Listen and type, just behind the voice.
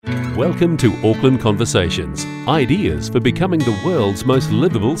Welcome to Auckland Conversations, ideas for becoming the world's most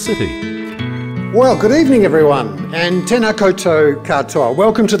livable city. Well, good evening everyone, and tēnā koutou katoa.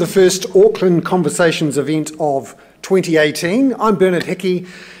 Welcome to the first Auckland Conversations event of 2018. I'm Bernard Hickey,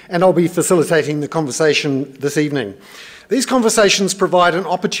 and I'll be facilitating the conversation this evening. These conversations provide an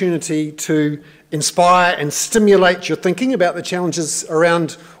opportunity to inspire and stimulate your thinking about the challenges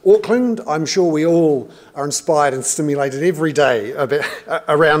around Auckland. I'm sure we all are inspired and stimulated every day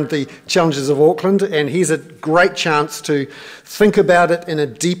around the challenges of Auckland, and here's a great chance to think about it in a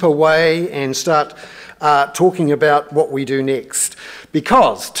deeper way and start talking about what we do next.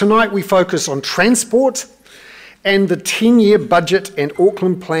 Because tonight we focus on transport and the 10-year budget and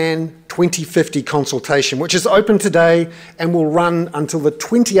Auckland Plan 2050 consultation, which is open today and will run until the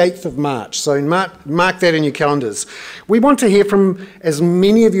 28th of March. So mark that in your calendars. We want to hear from as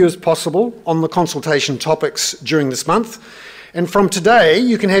many of you as possible on the consultation topics during this month. And from today,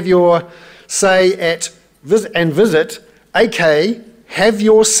 you can have your say at visit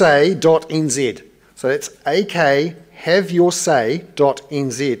akhaveyoursay.nz. So that's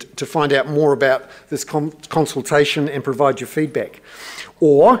akhaveyoursay.nz to find out more about this consultation and provide your feedback.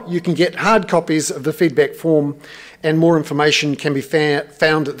 Or you can get hard copies of the feedback form, and more information can be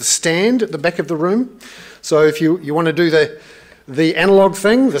found at the stand at the back of the room. So if you want to do the analogue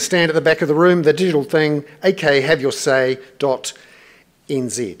thing, the stand at the back of the room, the digital thing,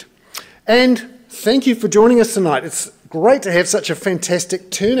 akhaveyoursay.nz. And thank you for joining us tonight. It's great to have such a fantastic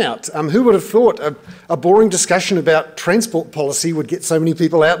turnout. Who would have thought a boring discussion about transport policy would get so many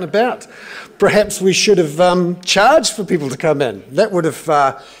people out and about? Perhaps we should have charged for people to come in. That would have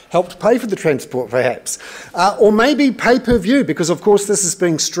helped pay for the transport, perhaps. Or maybe pay per view, because of course this is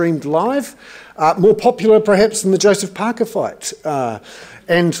being streamed live. More popular perhaps than the Joseph Parker fight.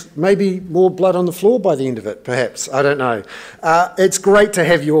 And maybe more blood on the floor by the end of it, perhaps. I don't know. It's great to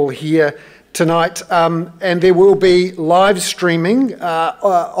have you all here tonight, and there will be live streaming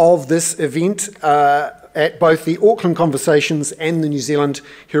of this event at both the Auckland Conversations and the New Zealand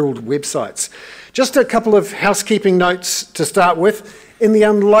Herald websites. Just a couple of housekeeping notes to start with. In the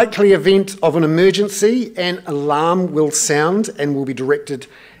unlikely event of an emergency, an alarm will sound and will be directed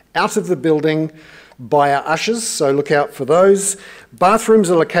out of the building by our ushers, so look out for those. Bathrooms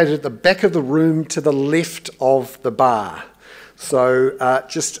are located at the back of the room to the left of the bar. So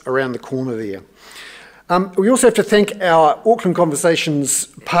just around the corner there. We also have to thank our Auckland Conversations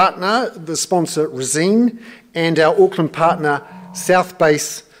partner, the sponsor Resene, and our Auckland partner South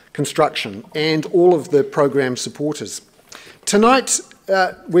Base Construction, and all of the program supporters. Tonight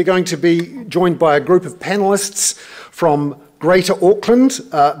we're going to be joined by a group of panellists from Greater Auckland,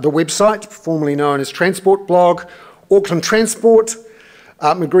 the website formerly known as Transport Blog, Auckland Transport,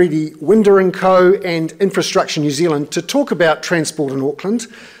 McGreedy Winder & Co. and Infrastructure New Zealand to talk about transport in Auckland.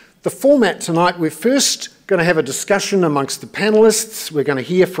 The format tonight, we're first going to have a discussion amongst the panellists. We're going to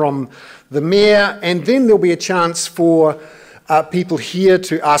hear from the Mayor, and then there'll be a chance for people here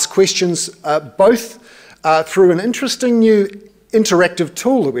to ask questions, both through an interesting new interactive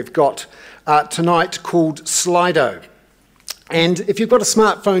tool that we've got tonight called Slido. And if you've got a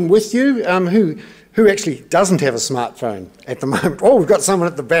smartphone with you, who actually doesn't have a smartphone at the moment? Oh, we've got someone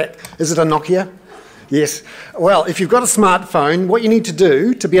at the back. Is it a Nokia? Yes. Well, if you've got a smartphone, what you need to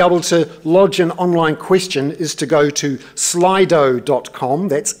do to be able to lodge an online question is to go to slido.com,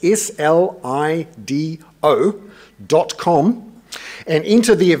 that's SLIDO.com, and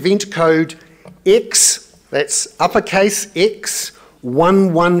enter the event code X, that's uppercase X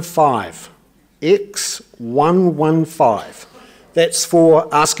 115. X115. That's for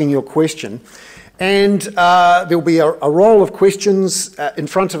asking your question. And there'll be a roll of questions in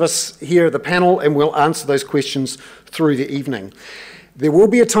front of us here at the panel, and we'll answer those questions through the evening. There will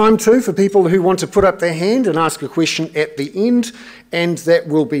be a time too for people who want to put up their hand and ask a question at the end, and that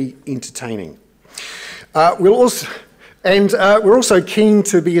will be entertaining. We're also keen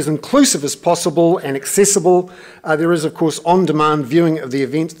to be as inclusive as possible and accessible. There is, of course, on-demand viewing of the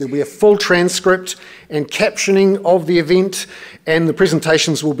event. There'll be a full transcript and captioning of the event, and the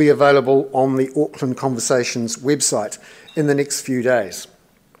presentations will be available on the Auckland Conversations website in the next few days.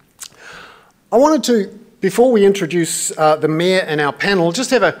 I wanted to, before we introduce the Mayor and our panel, just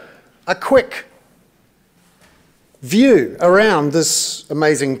have a quick view around this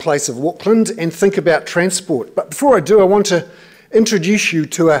amazing place of Auckland and think about transport. But before I do, I want to introduce you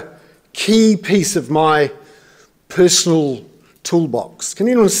to a key piece of my personal toolbox. Can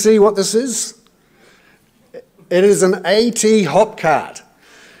anyone see what this is? It is an AT hop cart.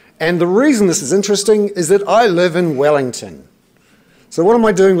 And the reason this is interesting is that I live in Wellington. So what am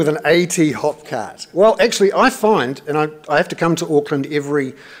I doing with an AT hop cart? Well, actually, I find, and I have to come to Auckland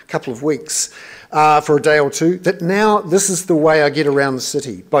every couple of weeks for a day or two, that now this is the way I get around the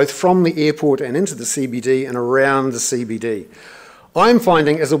city, both from the airport and into the CBD and around the CBD. I'm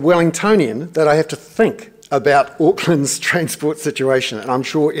finding, as a Wellingtonian, that I have to think about Auckland's transport situation, and I'm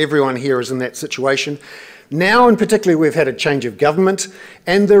sure everyone here is in that situation. Now, in particular, we've had a change of government,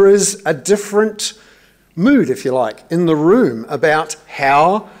 and there is a different mood, if you like, in the room about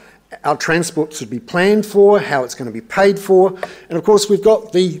how our transport should be planned for, how it's going to be paid for. And of course, we've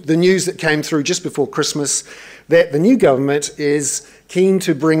got the news that came through just before Christmas that the new government is keen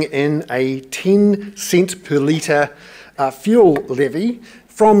to bring in a 10 cent per litre fuel levy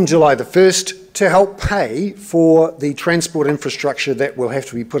from July the 1st to help pay for the transport infrastructure that will have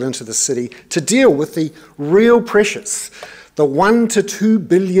to be put into the city to deal with the real pressures, the $1 to $2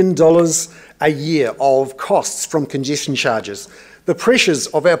 billion a year of costs from congestion charges, the pressures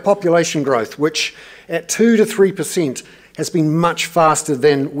of our population growth, which at 2 to 3% has been much faster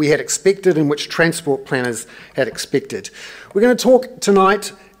than we had expected and which transport planners had expected. We're going to talk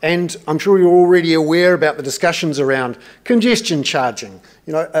tonight, and I'm sure you're already aware about the discussions around congestion charging,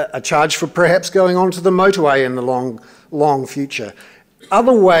 a charge for perhaps going onto the motorway in the long future.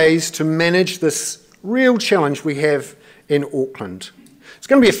 Other ways to manage this real challenge we have in Auckland. It's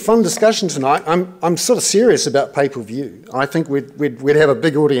going to be a fun discussion tonight. I'm sort of serious about pay-per-view. I think we'd have a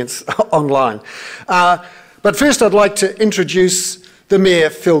big audience online. But first I'd like to introduce the Mayor,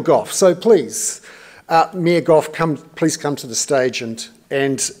 Phil Goff. So please, Mayor Goff, please come to the stage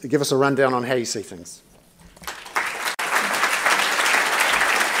and give us a rundown on how you see things.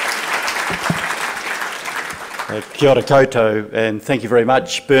 Kia ora koutou, and thank you very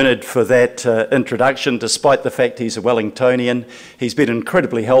much, Bernard, for that introduction. Despite the fact he's a Wellingtonian, he's been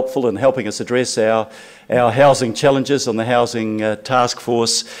incredibly helpful in helping us address our housing challenges on the housing task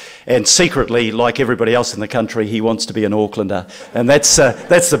force, and secretly, like everybody else in the country, he wants to be an Aucklander, and that's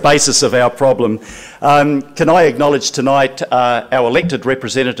the basis of our problem. Can I acknowledge tonight our elected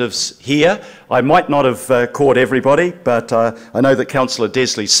representatives here? I might not have caught everybody, but I know that Councillor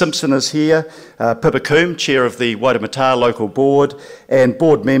Desley Simpson is here, Pippa Coombe, Chair of the Waitemata Local Board, and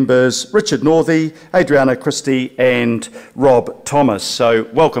board members Richard Northey, Adriana Christie and Rob Thomas. So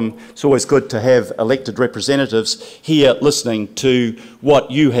welcome. It's always good to have elected representatives here listening to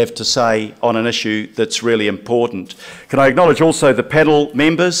what you have to say on an issue that's really important. Can I acknowledge also the panel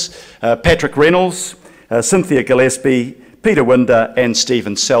members, Patrick Reynolds, Cynthia Gillespie, Peter Winder and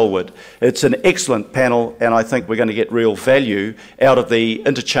Stephen Selwood. It's an excellent panel, and I think we're going to get real value out of the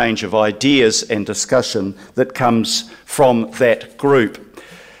interchange of ideas and discussion that comes from that group.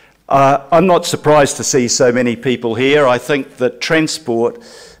 I'm not surprised to see so many people here. I think that transport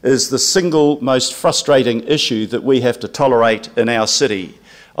is the single most frustrating issue that we have to tolerate in our city.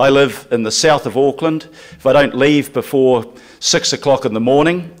 I live in the south of Auckland. If I don't leave before 6 o'clock in the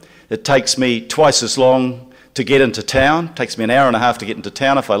morning, it takes me twice as long to get into town. It takes me an hour and a half to get into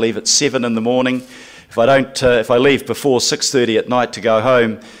town if I leave at 7 in the morning. If I leave before 6:30 at night to go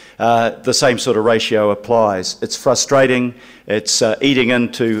home, the same sort of ratio applies. It's frustrating. It's eating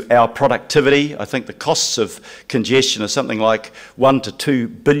into our productivity. I think the costs of congestion are something like $1 to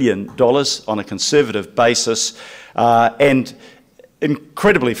 $2 billion on a conservative basis, and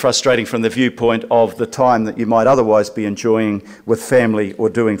incredibly frustrating from the viewpoint of the time that you might otherwise be enjoying with family or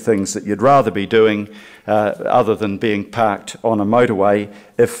doing things that you'd rather be doing other than being parked on a motorway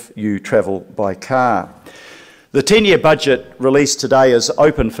if you travel by car. The 10-year budget released today is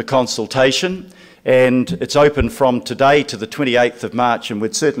open for consultation, and it's open from today to the 28th of March, and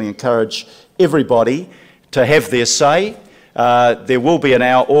we'd certainly encourage everybody to have their say. There will be an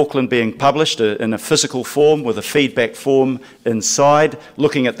Our Auckland being published in a physical form with a feedback form inside,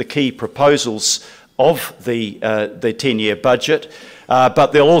 looking at the key proposals of the 10-year budget.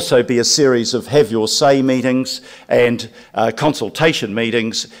 But there'll also be a series of Have Your Say meetings and consultation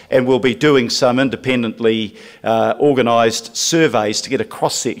meetings, and we'll be doing some independently organised surveys to get a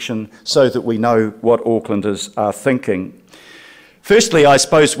cross-section so that we know what Aucklanders are thinking. Firstly, I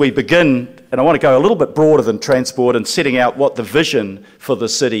suppose we begin, and I want to go a little bit broader than transport and setting out what the vision for the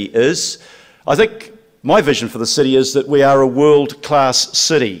city is. I think my vision for the city is that we are a world-class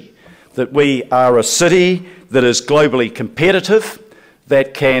city, that we are a city that is globally competitive,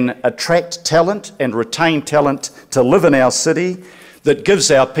 that can attract talent and retain talent to live in our city, that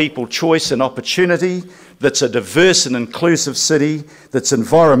gives our people choice and opportunity, that's a diverse and inclusive city, that's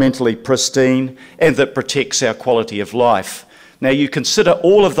environmentally pristine, and that protects our quality of life. Now, you consider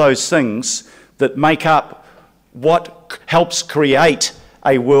all of those things that make up what helps create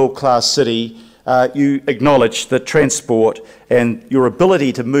a world-class city, you acknowledge that transport and your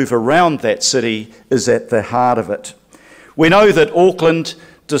ability to move around that city is at the heart of it. We know that Auckland,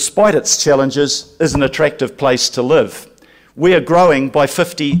 despite its challenges, is an attractive place to live. We are growing by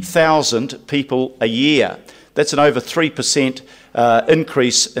 50,000 people a year. That's an over 3%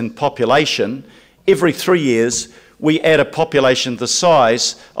 increase in population. Every 3 years, we add a population the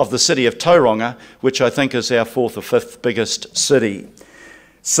size of the city of Tauranga, which I think is our 4th or 5th biggest city.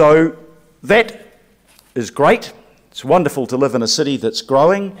 So that is great. It's wonderful to live in a city that's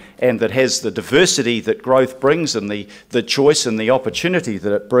growing and that has the diversity that growth brings and the choice and the opportunity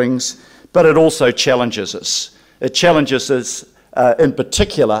that it brings, but it also challenges us. It challenges us in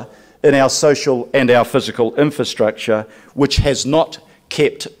particular in our social and our physical infrastructure, which has not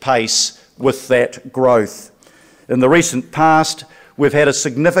kept pace with that growth. In the recent past, we've had a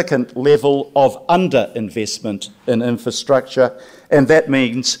significant level of underinvestment in infrastructure, and that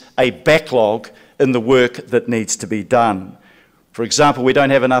means a backlog in the work that needs to be done. For example, we don't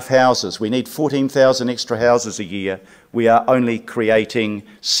have enough houses. We need 14,000 extra houses a year. We are only creating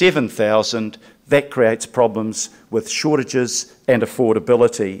 7,000. That creates problems with shortages and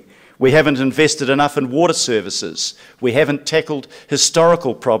affordability. We haven't invested enough in water services. We haven't tackled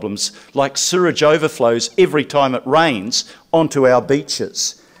historical problems like sewage overflows every time it rains onto our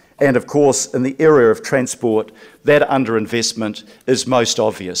beaches. And of course, in the area of transport, that underinvestment is most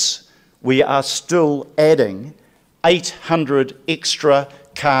obvious. We are still adding 800 extra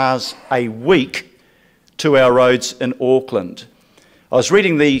cars a week to our roads in Auckland. I was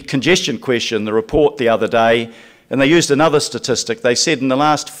reading the congestion question, the report the other day, and they used another statistic. They said in the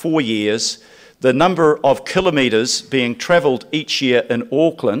last 4 years, the number of kilometres being travelled each year in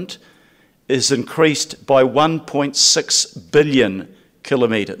Auckland is increased by 1.6 billion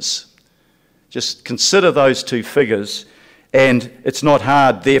kilometres. Just consider those two figures, and it's not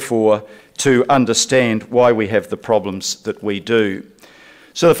hard, therefore, to understand why we have the problems that we do.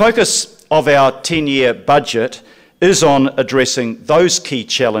 So the focus of our 10-year budget is on addressing those key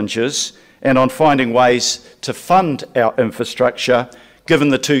challenges and on finding ways to fund our infrastructure, given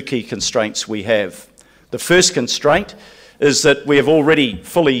the two key constraints we have. The first constraint is that we have already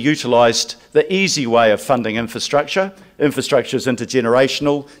fully utilised the easy way of funding infrastructure. Infrastructure is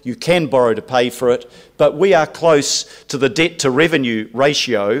intergenerational. You can borrow to pay for it, but we are close to the debt-to-revenue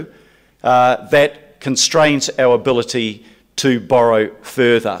ratio that constrains our ability to borrow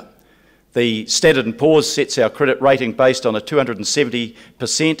further. The Standard & Poor's sets our credit rating based on a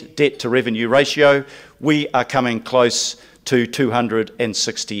 270% debt-to-revenue ratio. We are coming close to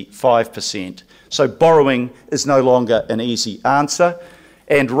 265%. So borrowing is no longer an easy answer,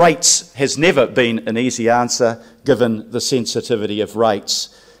 and rates has never been an easy answer given the sensitivity of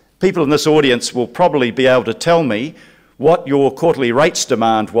rates. People in this audience will probably be able to tell me what your quarterly rates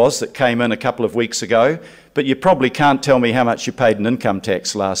demand was that came in a couple of weeks ago, but you probably can't tell me how much you paid in income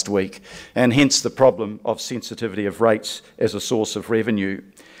tax last week, and hence the problem of sensitivity of rates as a source of revenue.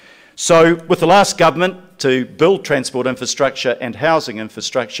 So with the last government to build transport infrastructure and housing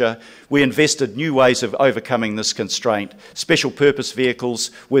infrastructure, we invested new ways of overcoming this constraint. Special purpose vehicles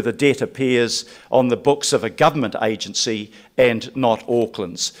where the debt appears on the books of a government agency and not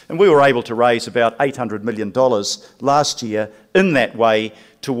Auckland's. And we were able to raise about $800 million last year in that way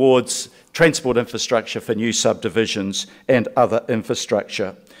towards transport infrastructure for new subdivisions and other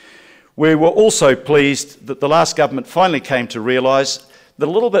infrastructure. We were also pleased that the last government finally came to realise that a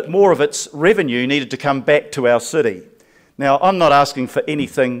little bit more of its revenue needed to come back to our city. Now, I'm not asking for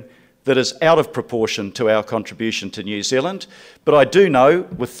anything that is out of proportion to our contribution to New Zealand, but I do know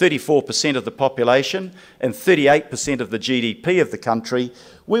with 34% of the population and 38% of the GDP of the country,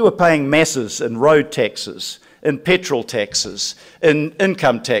 we were paying masses in road taxes, in petrol taxes, in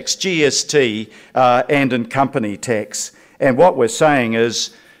income tax, GST, and in company tax. And what we're saying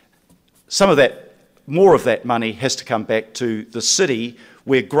is more of that money has to come back to the city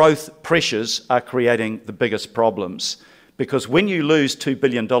where growth pressures are creating the biggest problems. Because when you lose $2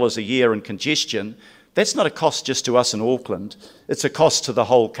 billion a year in congestion, that's not a cost just to us in Auckland, it's a cost to the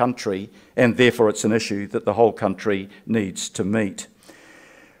whole country, and therefore it's an issue that the whole country needs to meet.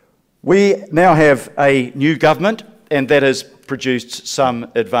 We now have a new government, and that has produced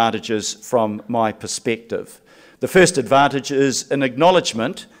some advantages from my perspective. The first advantage is an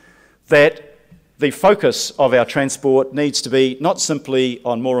acknowledgement that the focus of our transport needs to be not simply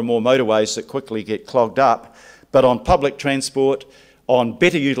on more and more motorways that quickly get clogged up, but on public transport, on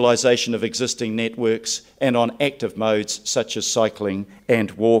better utilisation of existing networks, and on active modes such as cycling and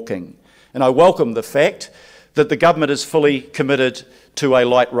walking. And I welcome the fact that the government is fully committed to a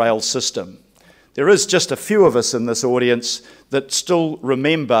light rail system. There is just a few of us in this audience that still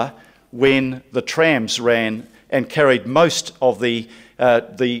remember when the trams ran and carried most of the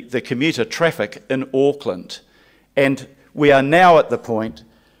commuter traffic in Auckland. And we are now at the point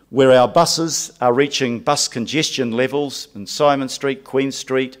where our buses are reaching bus congestion levels in Simon Street, Queen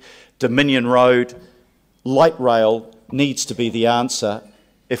Street, Dominion Road. Light rail needs to be the answer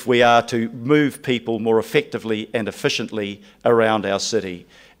if we are to move people more effectively and efficiently around our city.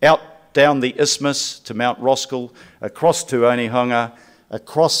 Out down the isthmus to Mount Roskill, across to Onehunga,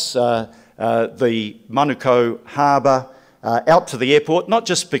 across the Manukau Harbour, out to the airport, not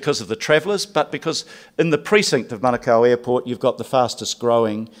just because of the travellers, but because in the precinct of Manukau Airport you've got the fastest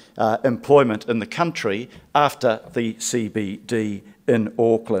growing employment in the country after the CBD in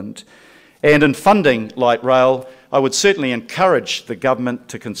Auckland. And in funding light rail, I would certainly encourage the government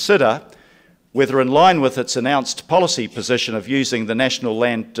to consider whether, in line with its announced policy position of using the National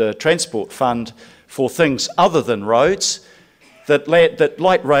Land Transport Fund for things other than roads, that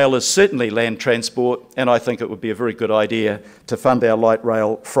light rail is certainly land transport, and I think it would be a very good idea to fund our light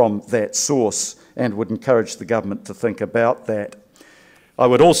rail from that source, and would encourage the government to think about that. I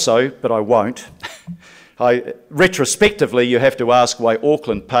would also, but I won't, retrospectively you have to ask why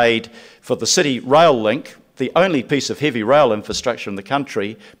Auckland paid for the city rail link, the only piece of heavy rail infrastructure in the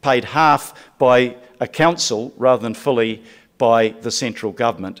country, paid half by a council rather than fully by the central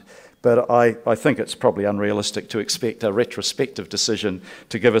government. But I think it's probably unrealistic to expect a retrospective decision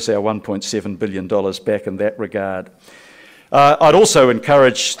to give us our $1.7 billion back in that regard. I'd also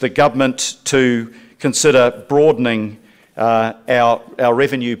encourage the government to consider broadening our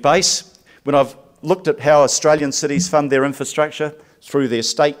revenue base. When I've looked at how Australian cities fund their infrastructure, through their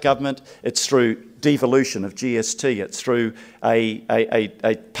state government, it's through devolution of GST, it's through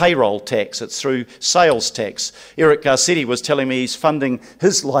a payroll tax, it's through sales tax. Eric Garcetti was telling me he's funding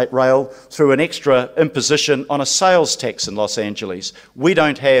his light rail through an extra imposition on a sales tax in Los Angeles. We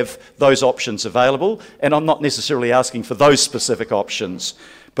don't have those options available, and I'm not necessarily asking for those specific options.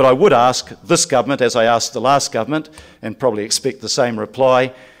 But I would ask this government, as I asked the last government, and probably expect the same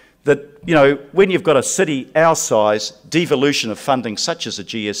reply, that, you know, when you've got a city our size, devolution of funding such as a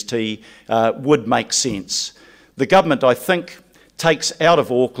GST would make sense. The government, I think, takes out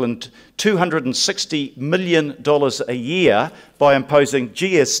of Auckland $260 million a year by imposing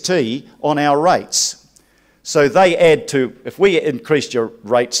GST on our rates. So they add to, if we increased your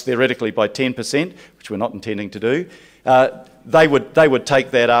rates theoretically by 10%, which we're not intending to do, they would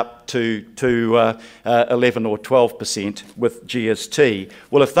take that up to 11 or 12% with GST.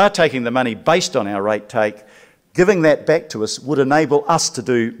 Well, if they're taking the money based on our rate take, giving that back to us would enable us to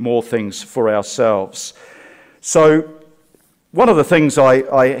do more things for ourselves. So one of the things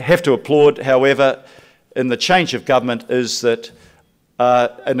I have to applaud, however, in the change of government is that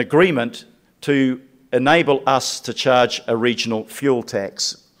an agreement to enable us to charge a regional fuel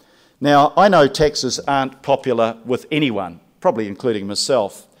tax. Now, I know taxes aren't popular with anyone, probably including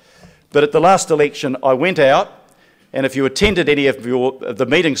myself, but at the last election I went out, and if you attended any of the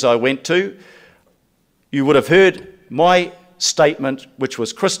meetings I went to, you would have heard my statement, which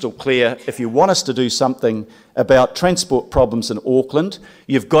was crystal clear: if you want us to do something about transport problems in Auckland,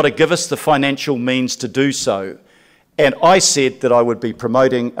 you've got to give us the financial means to do so. And I said that I would be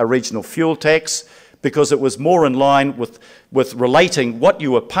promoting a regional fuel tax because it was more in line with relating what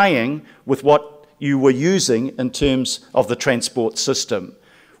you were paying with what you were using in terms of the transport system.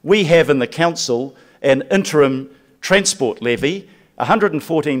 We have in the council an interim transport levy,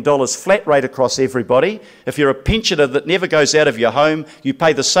 $114 flat rate across everybody. If you're a pensioner that never goes out of your home, you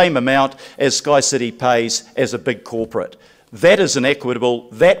pay the same amount as SkyCity pays as a big corporate. That is inequitable.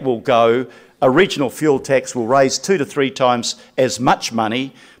 That will go. A regional fuel tax will raise 2 to 3 times as much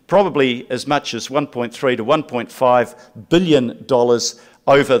money, probably as much as $1.3 to $1.5 billion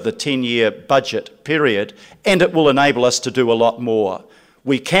over the 10-year budget period, and it will enable us to do a lot more.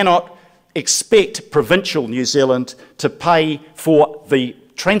 We cannot expect provincial New Zealand to pay for the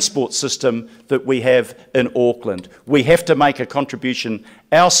transport system that we have in Auckland. We have to make a contribution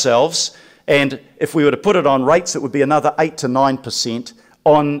ourselves, and if we were to put it on rates, it would be another 8 to 9%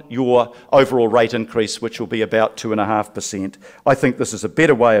 on your overall rate increase, which will be about 2.5%. I think this is a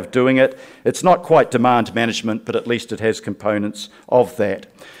better way of doing it. It's not quite demand management, but at least it has components of that.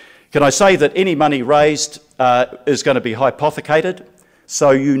 Can I say that any money raised is going to be hypothecated?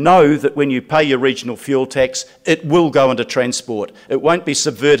 So you know that when you pay your regional fuel tax, it will go into transport. It won't be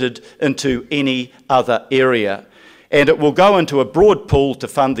subverted into any other area. And it will go into a broad pool to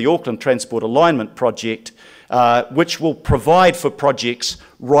fund the Auckland Transport Alignment Project, which will provide for projects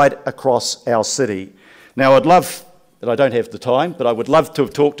right across our city. Now, I'd love, that I don't have the time, but I would love to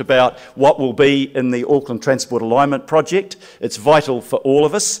have talked about what will be in the Auckland Transport Alignment Project. It's vital for all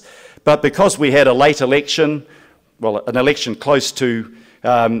of us. But because we had a late election, well, an election close to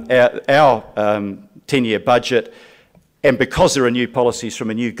our 10-year budget, and because there are new policies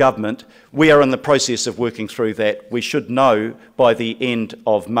from a new government, we are in the process of working through that. We should know by the end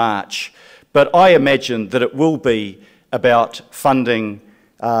of March. But I imagine that it will be about funding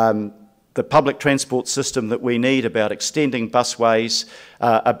the public transport system that we need, about extending busways,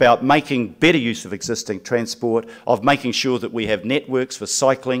 about making better use of existing transport, of making sure that we have networks for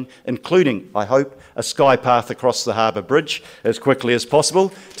cycling, including, I hope, a sky path across the Harbour Bridge as quickly as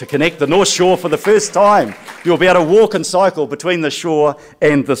possible to connect the North Shore for the first time. You'll be able to walk and cycle between the shore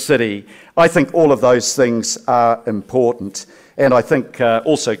and the city. I think all of those things are important. And I think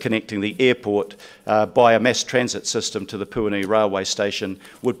also connecting the airport by a mass transit system to the Puanui railway station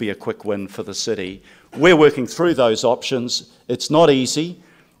would be a quick win for the city. We're working through those options. It's not easy,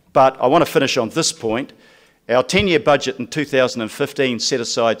 but I want to finish on this point. Our 10-year budget in 2015 set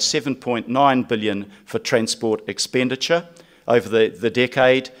aside $7.9 billion for transport expenditure over the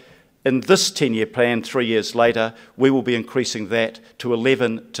decade. In this 10-year plan, 3 years later, we will be increasing that to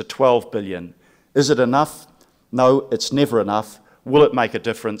 $11 to $12 billion. Is it enough? No, it's never enough. Will it make a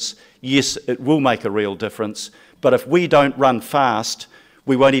difference? Yes, it will make a real difference. But if we don't run fast,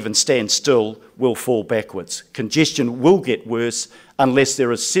 we won't even stand still, we'll fall backwards. Congestion will get worse unless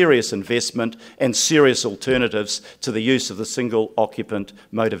there is serious investment and serious alternatives to the use of the single occupant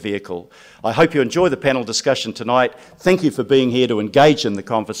motor vehicle. I hope you enjoy the panel discussion tonight. Thank you for being here to engage in the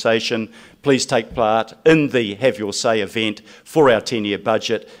conversation. Please take part in the Have Your Say event for our 10-year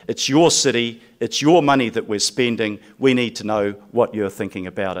budget. It's your city, it's your money that we're spending. We need to know what you're thinking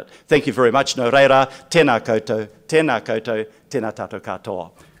about it. Thank you very much. Nō reira, tēnā koutou, tēnā tātou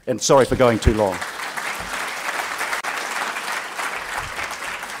katoa. And sorry for going too long.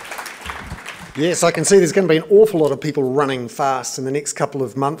 Yes, I can see there's going to be an awful lot of people running fast in the next couple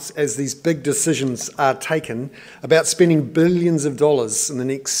of months as these big decisions are taken about spending billions of dollars in the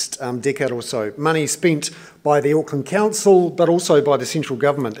next decade or so. Money spent by the Auckland Council, but also by the central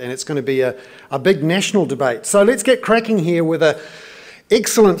government, and it's going to be a big national debate. So let's get cracking here with an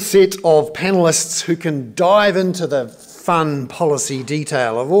excellent set of panellists who can dive into the fun policy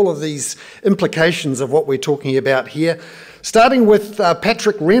detail of all of these implications of what we're talking about here. Starting with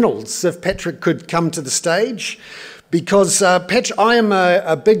Patrick Reynolds, if Patrick could come to the stage, because I am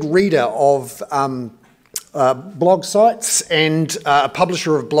a big reader of blog sites and a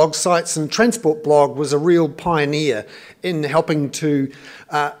publisher of blog sites, and Transport Blog was a real pioneer in helping to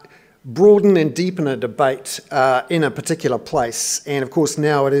broaden and deepen a debate in a particular place. And of course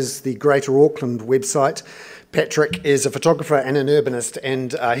now it is the Greater Auckland website. Patrick is a photographer and an urbanist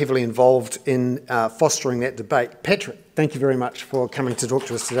and heavily involved in fostering that debate. Patrick, thank you very much for coming to talk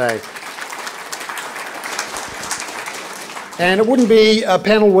to us today. And it wouldn't be a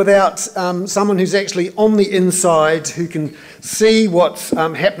panel without someone who's actually on the inside, who can see what's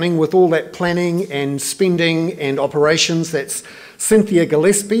happening with all that planning and spending and operations. That's Cynthia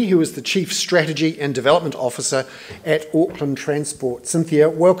Gillespie, who is the Chief Strategy and Development Officer at Auckland Transport. Cynthia,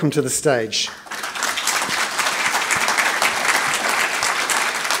 welcome to the stage.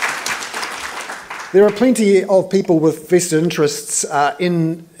 There are plenty of people with vested interests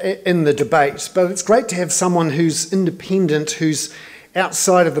in the debate, but it's great to have someone who's independent, who's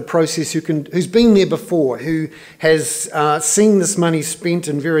outside of the process, who's been there before, who has seen this money spent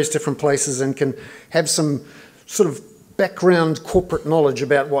in various different places and can have some sort of background corporate knowledge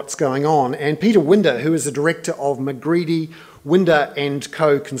about what's going on. And Peter Winder, who is the director of McGreedy, Winder &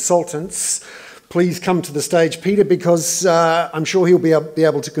 Co. Consultants. Please come to the stage, Peter, because I'm sure he'll be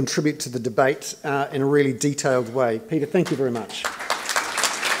able to contribute to the debate in a really detailed way. Peter, thank you very much.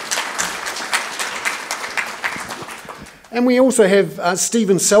 And we also have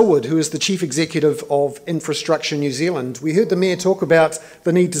Stephen Selwood, who is the Chief Executive of Infrastructure New Zealand. We heard the Mayor talk about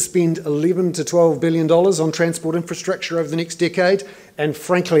the need to spend $11 to $12 billion on transport infrastructure over the next decade, and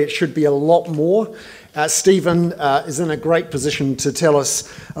frankly, it should be a lot more. Stephen is in a great position to tell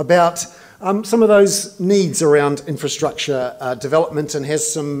us about some of those needs around infrastructure development and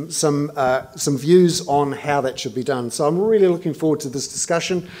has some views on how that should be done. So I'm really looking forward to this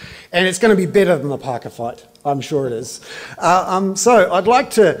discussion, and it's going to be better than the Parker fight. I'm sure it is. So I'd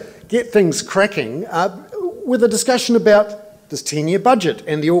like to get things cracking with a discussion about this 10-year budget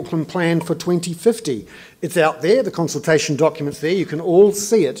and the Auckland Plan for 2050. It's out there, the consultation document's there, you can all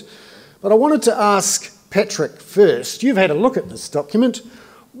see it. But I wanted to ask Patrick first. You've had a look at this document.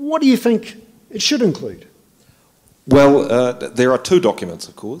 What do you think it should include? Well, there are two documents,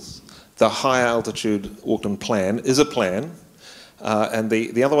 of course. The High Altitude Auckland Plan is a plan, and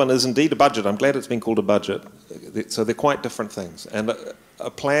the other one is indeed a budget. I'm glad it's been called a budget. So they're quite different things. And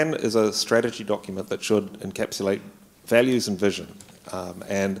a plan is a strategy document that should encapsulate values and vision.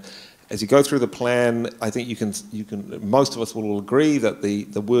 And as you go through the plan, I think most of us will agree that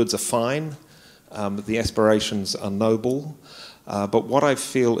the words are fine, the aspirations are noble, but what I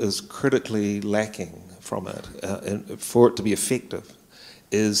feel is critically lacking from it, and for it to be effective,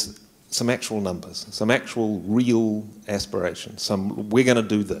 is some actual numbers, some actual real aspirations, we're going to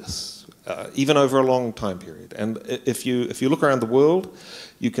do this, even over a long time period. And if you look around the world,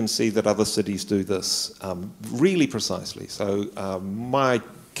 you can see that other cities do this really precisely. So my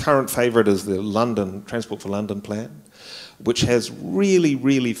current favourite is the London Transport for London plan, which has really,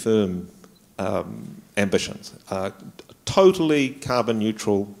 really firm ambitions. Totally carbon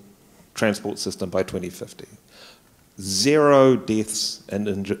neutral transport system by 2050. 0 deaths and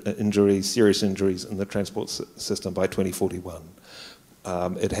injuries, serious injuries in the transport system by 2041.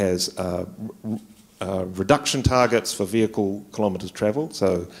 It has reduction targets for vehicle kilometres travelled,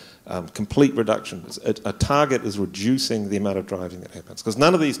 so complete reduction. A target is reducing the amount of driving that happens, because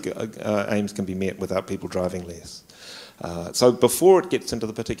none of these aims can be met without people driving less. So before it gets into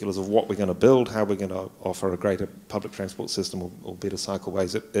the particulars of what we're going to build, how we're going to offer a greater public transport system or better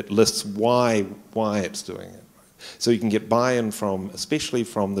cycleways, it lists why it's doing it. So you can get buy-in especially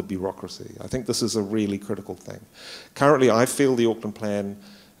from the bureaucracy. I think this is a really critical thing. Currently, I feel the Auckland Plan,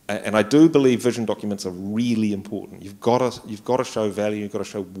 and I do believe vision documents are really important. You've got to show value, you've got to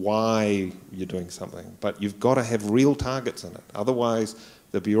show why you're doing something, but you've got to have real targets in it. Otherwise,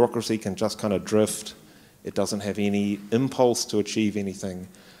 the bureaucracy can just kind of drift. It doesn't have any impulse to achieve anything.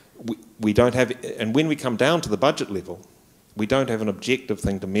 We don't have, and when we come down to the budget level, we don't have an objective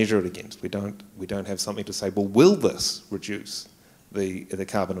thing to measure it against. We don't have something to say, well, will this reduce the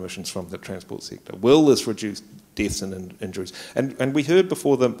carbon emissions from the transport sector? Will this reduce deaths and injuries? And we heard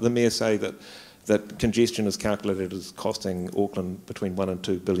before the Mayor say that congestion is calculated as costing Auckland between $1 and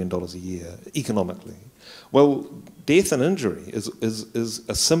 $2 billion a year economically. Well, death and injury is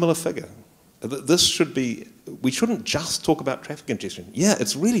a similar figure. We shouldn't just talk about traffic congestion. Yeah,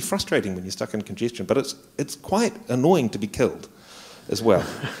 it's really frustrating when you're stuck in congestion, but it's quite annoying to be killed as well.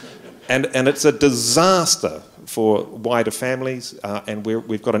 and it's a disaster for wider families, and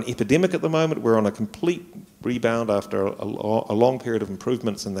we've got an epidemic at the moment. We're on a complete rebound after a long period of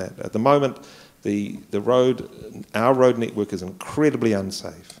improvements in that. At the moment, our road network is incredibly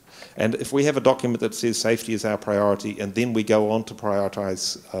unsafe. And if we have a document that says safety is our priority and then we go on to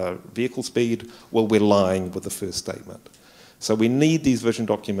prioritise vehicle speed, well, we're lying with the first statement. So we need these vision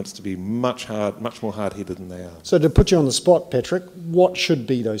documents to be much more hard-headed than they are. So to put you on the spot, Patrick, what should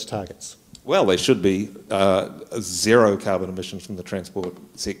be those targets? Well, they should be 0 carbon emissions from the transport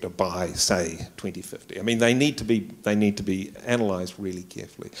sector by, say, 2050. I mean, they need to be analysed really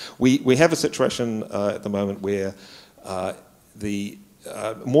carefully. We have a situation at the moment where the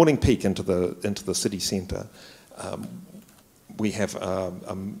morning peak into the city centre, we have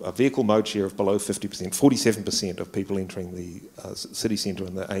a vehicle mode share of below 50%. 47% of people entering the city centre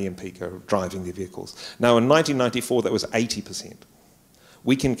in the AM peak are driving their vehicles. Now, in 1994, that was 80%.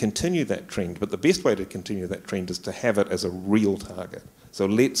 We can continue that trend, but the best way to continue that trend is to have it as a real target. So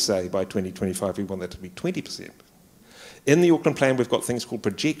let's say by 2025 we want that to be 20%. In the Auckland Plan, we've got things called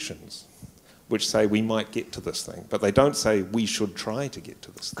projections, which say we might get to this thing, but they don't say we should try to get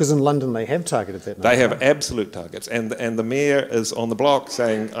to this thing. Because in London they have targeted that. They have absolute targets, and the Mayor is on the block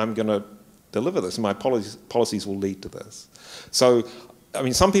saying, I'm going to deliver this, and my policies will lead to this. So, I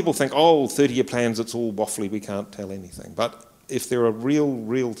mean, some people think, 30-year plans, it's all waffly, we can't tell anything. But if there are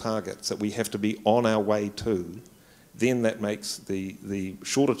real targets that we have to be on our way to, then that makes the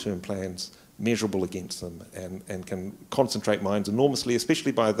shorter-term plans measurable against them and can concentrate minds enormously,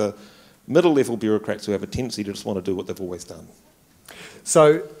 especially by the middle-level bureaucrats who have a tendency to just want to do what they've always done.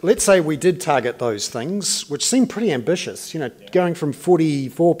 So let's say we did target those things, which seem pretty ambitious, going from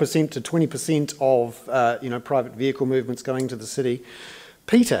 44% to 20% of private vehicle movements going to the city.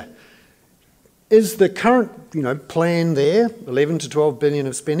 Peter, is the current plan there, 11 to 12 billion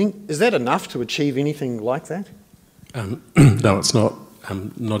of spending, is that enough to achieve anything like that? No, it's not.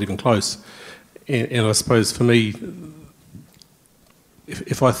 Not even close. And I suppose for me,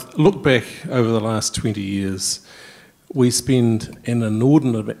 if I look back over the last 20 years, we spend an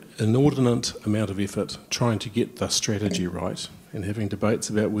inordinate amount of effort trying to get the strategy right and having debates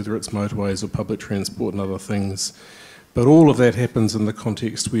about whether it's motorways or public transport and other things. But all of that happens in the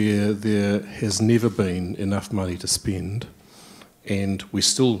context where there has never been enough money to spend, and we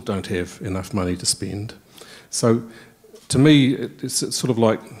still don't have enough money to spend. So to me, it's sort of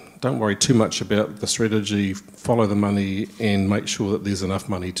like don't worry too much about the strategy, follow the money and make sure that there's enough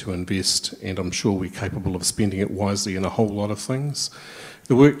money to invest, and I'm sure we're capable of spending it wisely in a whole lot of things.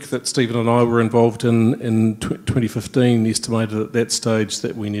 The work that Stephen and I were involved in 2015 estimated at that stage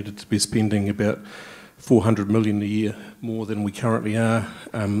that we needed to be spending about 400 million a year more than we currently are.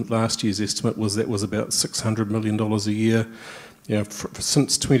 Last year's estimate was about $600 million a year. You know,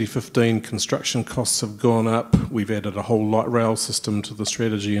 since 2015, construction costs have gone up. We've added a whole light rail system to the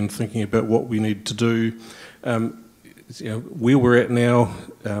strategy and thinking about what we need to do. Where we're at now,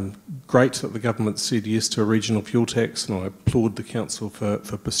 great that the government said yes to a regional fuel tax, and I applaud the council for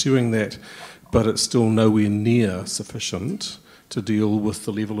pursuing that, but it's still nowhere near sufficient to deal with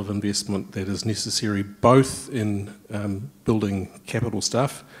the level of investment that is necessary, both in building capital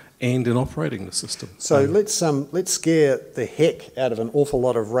stuff and in operating the system. So let's scare the heck out of an awful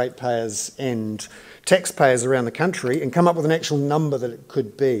lot of ratepayers and taxpayers around the country and come up with an actual number that it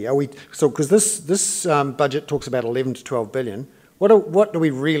could be. Because this budget talks about 11 to 12 billion. What do we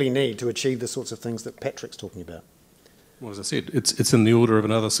really need to achieve the sorts of things that Patrick's talking about? Well, as I said, it's in the order of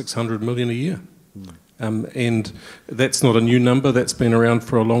another 600 million a year. And that's not a new number, that's been around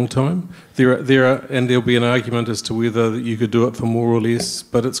for a long time. There'll be an argument as to whether you could do it for more or less,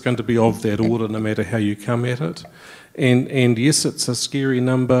 but it's going to be of that order no matter how you come at it. And yes, it's a scary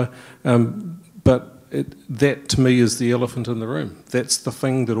number, but that to me is the elephant in the room. That's the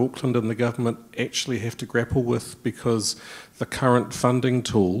thing that Auckland and the government actually have to grapple with, because the current funding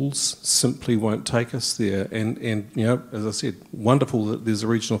tools simply won't take us there. And you know, as I said, wonderful that there's a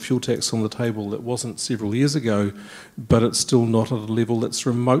regional fuel tax on the table that wasn't several years ago, but it's still not at a level that's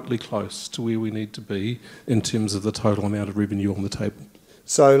remotely close to where we need to be in terms of the total amount of revenue on the table.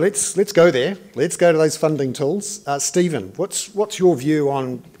 So let's go there. Let's go to those funding tools. Stephen, what's your view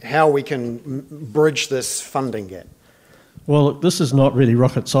on how we can bridge this funding gap? Well, look, this is not really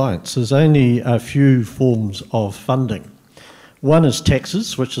rocket science. There's only a few forms of funding. One is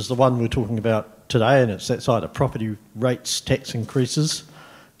taxes, which is the one we're talking about today, and it's that side of property rates, tax increases.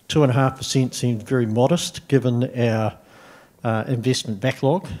 2.5% seems very modest given our investment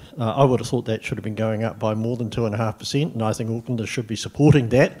backlog. I would have thought that should have been going up by more than 2.5%, and I think Aucklanders should be supporting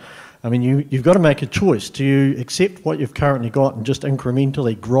that. I mean, you've got to make a choice. Do you accept what you've currently got and just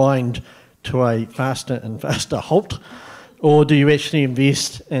incrementally grind to a faster and faster halt, or do you actually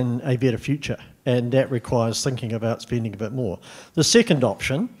invest in a better future? And that requires thinking about spending a bit more. The second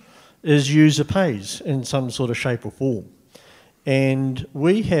option is user pays in some sort of shape or form. And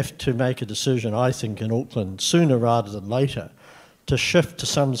we have to make a decision, I think, in Auckland, sooner rather than later, to shift to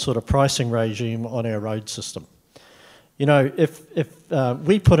some sort of pricing regime on our road system. You know, if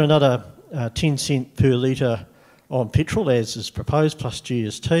we put another 10 cent per litre on petrol, as is proposed, plus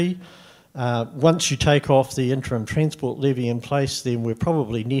GST, once you take off the interim transport levy in place, then we're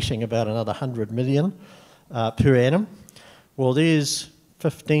probably netting about another 100 million per annum. Well, there's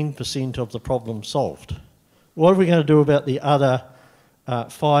 15% of the problem solved. What are we going to do about the other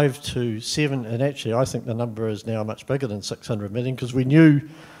 5 to 7? And actually, I think the number is now much bigger than 600 million, because we knew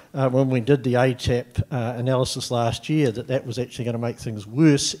when we did the ATAP analysis last year that was actually going to make things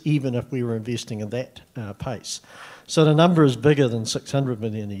worse, even if we were investing in that pace. So the number is bigger than 600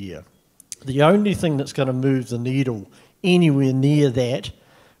 million a year. The only thing that's going to move the needle anywhere near that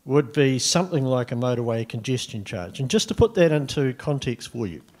would be something like a motorway congestion charge. And just to put that into context for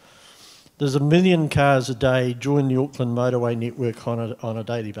you, there's 1 million cars a day join the Auckland motorway network on a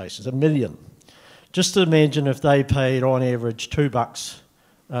daily basis, 1 million. Just imagine if they paid on average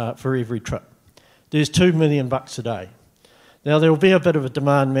 $2 for every trip. There's $2 million a day. Now there will be a bit of a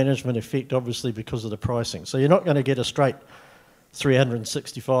demand management effect, obviously, because of the pricing. So you're not going to get a straight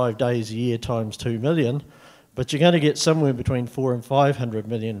 365 days a year times 2 million, but you're going to get somewhere between 400 and 500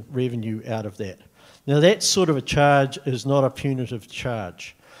 million revenue out of that. Now that sort of a charge is not a punitive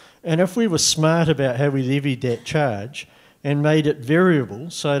charge. And if we were smart about how we levied that charge and made it variable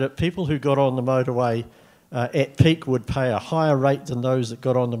so that people who got on the motorway at peak would pay a higher rate than those that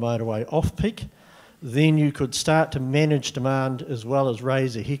got on the motorway off peak, then you could start to manage demand as well as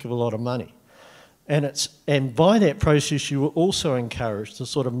raise a heck of a lot of money. And by that process, you will also encourage the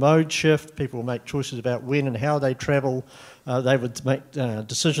sort of mode shift. People will make choices about when and how they travel. They would make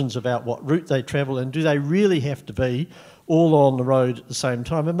decisions about what route they travel, and do they really have to be all on the road at the same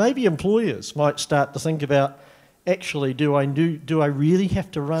time? And maybe employers might start to think about, actually, do I really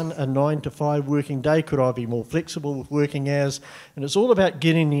have to run a 9 to 5 working day? Could I be more flexible with working hours? And it's all about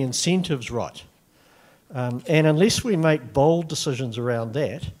getting the incentives right. And unless we make bold decisions around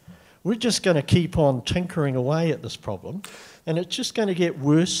that, we're just going to keep on tinkering away at this problem, and it's just going to get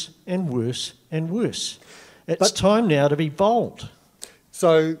worse and worse and worse. It's time now to be bold.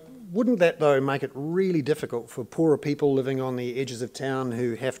 So Wouldn't that, though, make it really difficult for poorer people living on the edges of town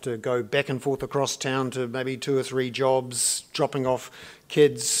who have to go back and forth across town to maybe 2 or 3 jobs, dropping off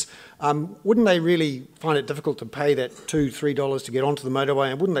kids? Wouldn't they really find it difficult to pay that $2, $3 to get onto the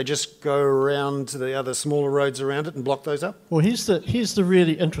motorway, and wouldn't they just go around to the other smaller roads around it and block those up? Well, here's the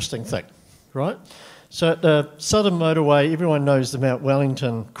really interesting thing, right? So at the Southern Motorway, everyone knows the Mount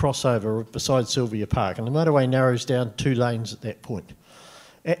Wellington crossover beside Sylvia Park, and the motorway narrows down 2 lanes at that point.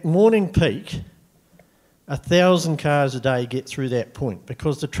 At morning peak, 1,000 cars a day get through that point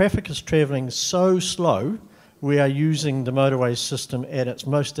because the traffic is travelling so slow, we are using the motorway system at its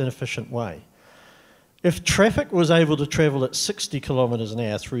most inefficient way. If traffic was able to travel at 60 kilometres an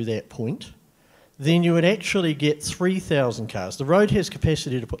hour through that point, then you would actually get 3,000 cars. The road has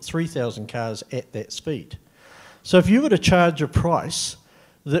capacity to put 3,000 cars at that speed. So if you were to charge a price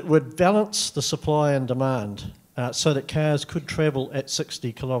that would balance the supply and demand so that cars could travel at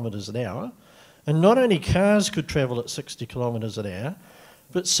 60 kilometres an hour, and not only cars could travel at 60 kilometres an hour,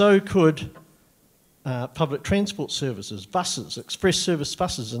 but so could public transport services, buses, express service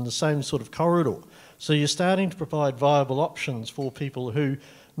buses in the same sort of corridor. So you're starting to provide viable options for people who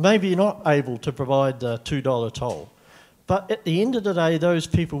may be not able to provide the $2 toll. But at the end of the day, those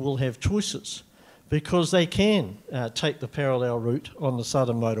people will have choices because they can take the parallel route on the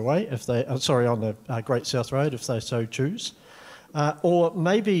Southern Motorway, on the Great South Road if they so choose. Or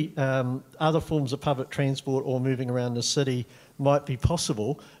maybe other forms of public transport or moving around the city might be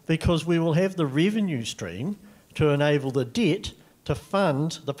possible because we will have the revenue stream to enable the debt to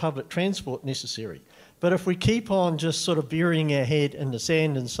fund the public transport necessary. But if we keep on just sort of burying our head in the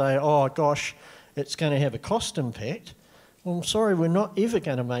sand and say, oh gosh, it's going to have a cost impact, well, I'm sorry, we're not ever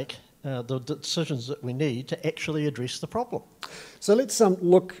going to make the decisions that we need to actually address the problem. So let's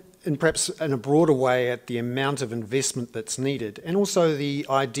look perhaps in a broader way at the amount of investment that's needed, and also the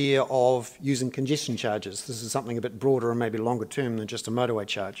idea of using congestion charges. This is something a bit broader and maybe longer term than just a motorway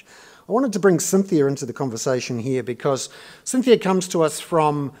charge. I wanted to bring Cynthia into the conversation here because Cynthia comes to us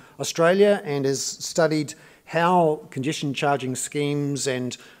from Australia and has studied how congestion charging schemes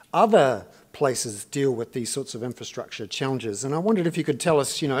and other places deal with these sorts of infrastructure challenges. And I wondered if you could tell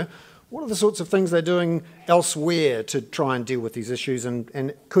us, what are the sorts of things they're doing elsewhere to try and deal with these issues,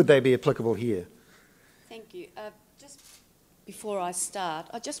 and could they be applicable here? Thank you. Just before I start,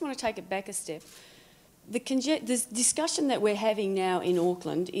 I just want to take it back a step. The discussion that we're having now in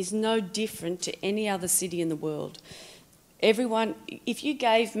Auckland is no different to any other city in the world. Everyone, if you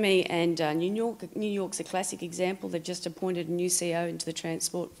gave me, and New York's a classic example, they've just appointed a new CEO into the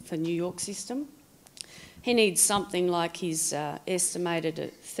Transport for New York system. He needs something like he's estimated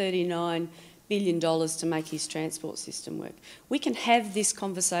at $39 billion to make his transport system work. We can have this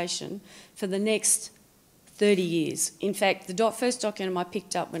conversation for the next 30 years. In fact, the first document I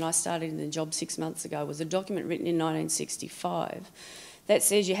picked up when I started in the job 6 months ago was a document written in 1965 that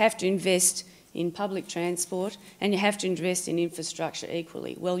says you have to invest in public transport and you have to invest in infrastructure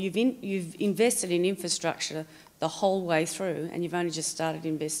equally. Well, you've invested in infrastructure the whole way through and you've only just started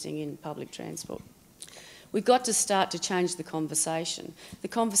investing in public transport. We've got to start to change the conversation. The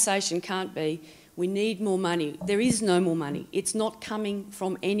conversation can't be, we need more money. There is no more money. It's not coming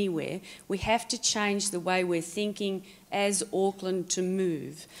from anywhere. We have to change the way we're thinking as Auckland to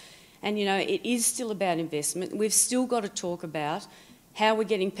move. And, it is still about investment. We've still got to talk about how we're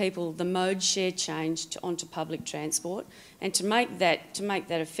getting people the mode share changed onto public transport, and to make that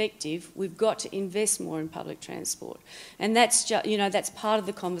effective, we've got to invest more in public transport, and that's that's part of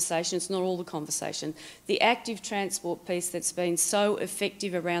the conversation. It's not all the conversation. The active transport piece that's been so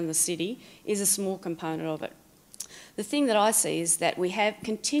effective around the city is a small component of it. The thing that I see is that we have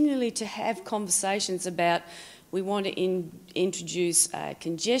continually to have conversations about. We want to introduce a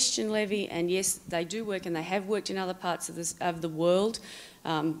congestion levy, and yes, they do work, and they have worked in other parts of the world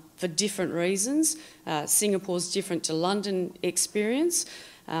for different reasons. Singapore's different to London experience,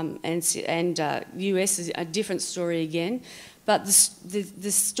 and US is a different story again. But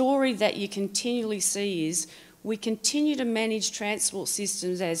the story that you continually see is we continue to manage transport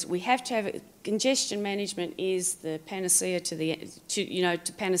systems as we have to have congestion management is the panacea to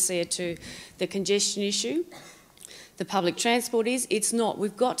the congestion issue. The public transport is, it's not.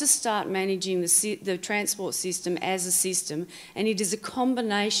 We've got to start managing the transport system as a system, and it is a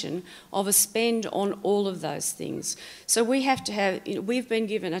combination of a spend on all of those things. So we have to have, we've been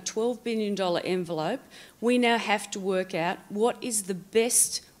given a $12 billion envelope. We now have to work out what is the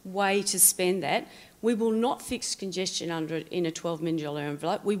best way to spend that. We will not fix congestion in a $12 million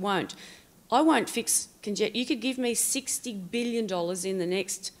envelope. We won't. I won't fix congestion. You could give me $60 billion in the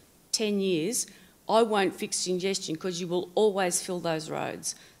next 10 years. I won't fix congestion because you will always fill those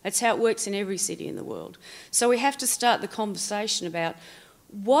roads. That's how it works in every city in the world. So we have to start the conversation about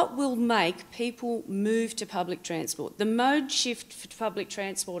what will make people move to public transport. The mode shift for public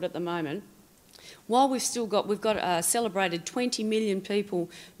transport at the moment, while we've got celebrated 20 million people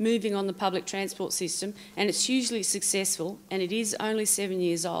moving on the public transport system, and it's hugely successful, and it is only 7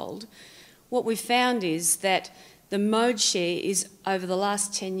 years old, what we've found is that the mode share is, over the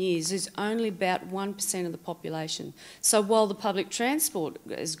last 10 years, is only about 1% of the population. So while the public transport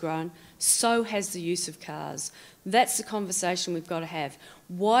has grown, so has the use of cars. That's the conversation we've got to have.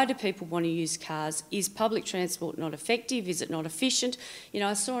 Why do people want to use cars? Is public transport not effective? Is it not efficient? You know,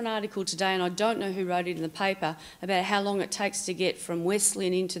 I saw an article today, and I don't know who wrote it in the paper, about how long it takes to get from West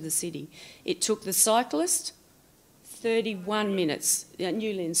Lynn into the city. It took the cyclist 31 minutes,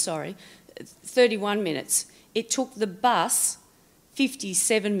 New Lynn, sorry, 31 minutes. It took the bus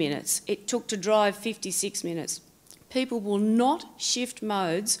 57 minutes. It took to drive 56 minutes. People will not shift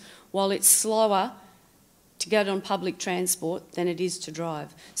modes while it's slower to get on public transport than it is to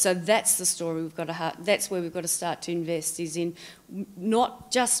drive. So that's the story we've got to have. That's where we've got to start to invest, is in not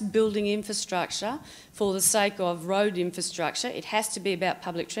just building infrastructure for the sake of road infrastructure. It has to be about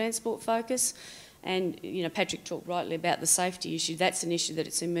public transport focus. And, you know, Patrick talked rightly about the safety issue. That's an issue that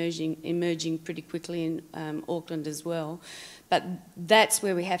it's emerging pretty quickly in Auckland as well. But that's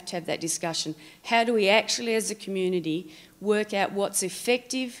where we have to have that discussion. How do we actually, as a community, work out what's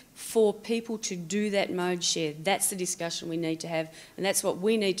effective for people to do that mode share? That's the discussion we need to have, and that's what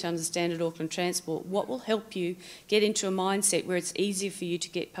we need to understand at Auckland Transport. What will help you get into a mindset where it's easier for you to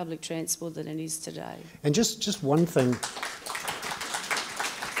get public transport than it is today? And just one thing.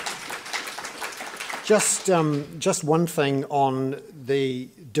 Just one thing on the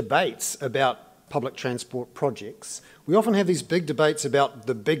debates about public transport projects. We often have these big debates about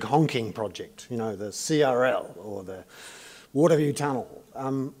the big honking project, you know, the CRL or the Waterview Tunnel.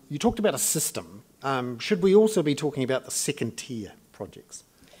 You talked about a system. Should we also be talking about the second tier projects?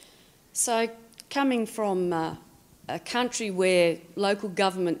 So, coming from a country where local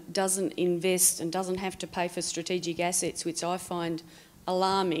government doesn't invest and doesn't have to pay for strategic assets, which I find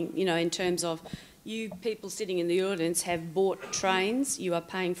alarming, you know, in terms of you people sitting in the audience have bought trains, you are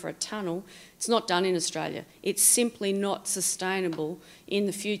paying for a tunnel. It's not done in Australia. It's simply not sustainable in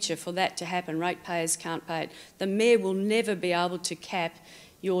the future for that to happen. Ratepayers can't pay it. The Mayor will never be able to cap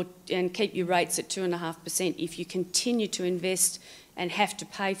and keep your rates at 2.5% if you continue to invest and have to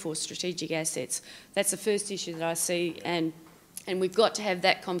pay for strategic assets. That's the first issue that I see, and we've got to have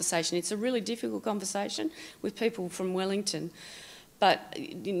that conversation. It's a really difficult conversation with people from Wellington. But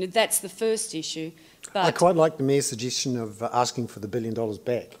you know, that's the first issue. But I quite like the Mayor's suggestion of asking for the $1 billion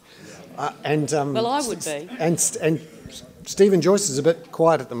back. Well, I would be. And Stephen Joyce is a bit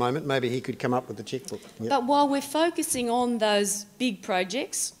quiet at the moment. Maybe he could come up with the chequebook. Yep. But while we're focusing on those big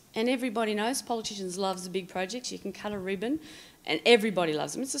projects, and everybody knows politicians love the big projects, you can cut a ribbon, and everybody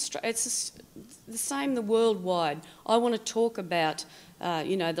loves them. It's the same the worldwide. I want to talk about, I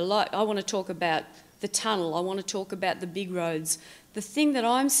want to talk about the tunnel. I want to talk about the big roads. The thing that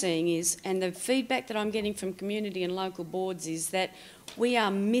I'm seeing is, and the feedback that I'm getting from community and local boards is that we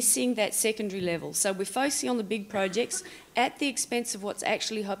are missing that secondary level. So we're focusing on the big projects at the expense of what's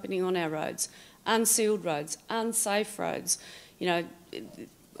actually happening on our roads, unsealed roads, unsafe roads, you know,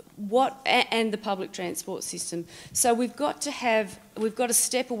 and the public transport system. So we've got to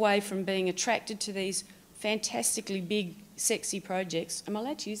step away from being attracted to these fantastically big, sexy projects. Am I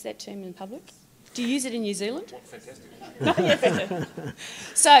allowed to use that term in public? Do you use it in New Zealand? Fantastic. No, yeah.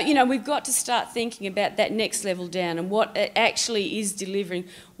 So, you know, we've got to start thinking about that next level down and what it actually is delivering,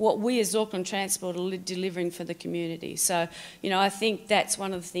 what we as Auckland Transport are delivering for the community. So, you know, I think that's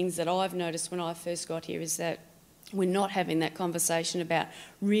one of the things that I've noticed when I first got here is that we're not having that conversation about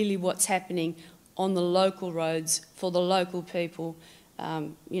really what's happening on the local roads for the local people,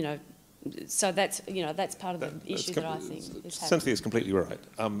 you know. So that's part of the issue that I think is happening. Cynthia is completely right.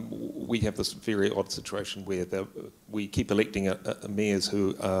 We have this very odd situation where we keep electing mayors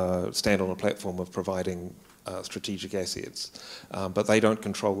who stand on a platform of providing strategic assets, but they don't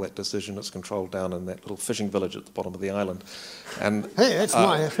control that decision. It's controlled down in that little fishing village at the bottom of the island. And hey,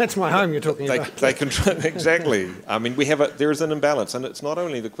 that's my home you're talking about. They control exactly. I mean, there is an imbalance, and it's not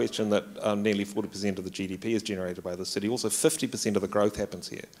only the question that nearly 40% of the GDP is generated by the city. Also, 50% of the growth happens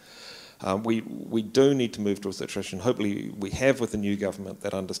here. We do need to move to a situation, hopefully we have with the new government,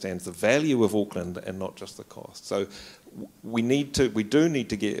 that understands the value of Auckland and not just the cost. So we do need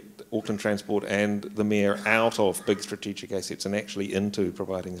to get Auckland Transport and the Mayor out of big strategic assets and actually into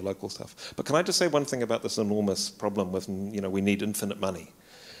providing the local stuff. But can I just say one thing about this enormous problem with, you know, we need infinite money.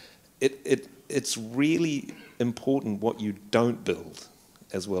 it's really important what you don't build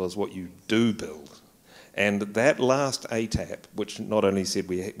as well as what you do build. And that last ATAP, which not only said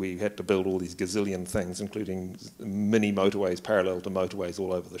we had to build all these gazillion things, including mini motorways parallel to motorways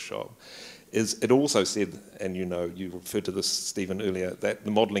all over the shop, it also said, and you referred to this, Stephen, earlier, that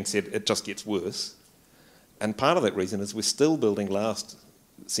the modelling said it just gets worse. And part of that reason is we're still building last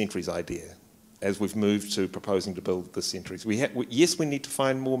century's idea as we've moved to proposing to build this century's. Yes, we need to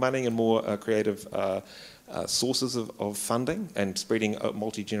find more money and more creative sources of funding and spreading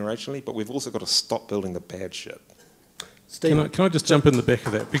multi-generationally, but we've also got to stop building the bad shit. Can I just jump in the back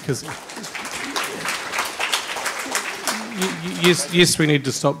of that? Because yes, we need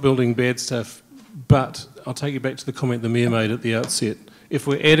to stop building bad stuff, but I'll take you back to the comment the Mayor made at the outset. If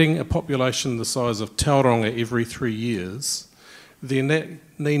we're adding a population the size of Tauranga every 3 years, then that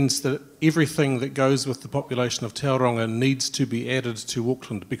means that everything that goes with the population of Tauranga needs to be added to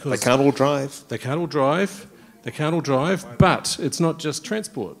Auckland, because they can't all drive. They can't all drive, but it's not just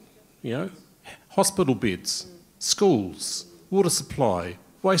transport. Hospital beds, schools, water supply,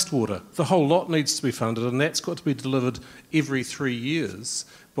 wastewater, the whole lot needs to be funded, and that's got to be delivered every 3 years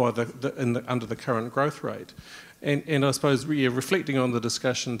by under the current growth rate. And I suppose, reflecting on the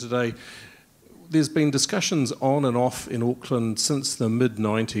discussion today, there's been discussions on and off in Auckland since the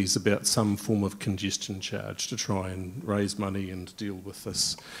mid-90s about some form of congestion charge to try and raise money and deal with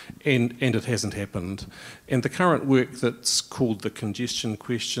this, and it hasn't happened. And the current work that's called the congestion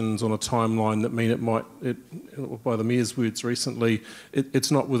questions on a timeline that mean by the Mayor's words recently,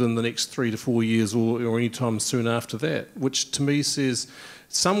 it's not within the next 3 to 4 years or any time soon after that, which to me says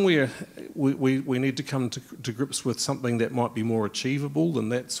somewhere we need to come to grips with something that might be more achievable than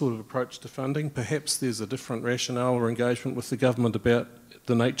that sort of approach to funding. Perhaps there's a different rationale or engagement with the government about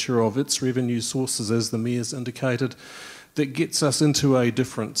the nature of its revenue sources, as the Mayor's indicated, that gets us into a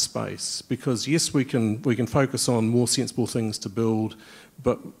different space. Because yes, we can focus on more sensible things to build,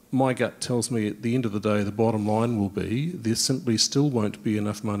 but my gut tells me at the end of the day the bottom line will be there simply still won't be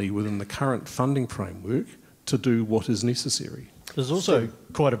enough money within the current funding framework to do what is necessary. There's also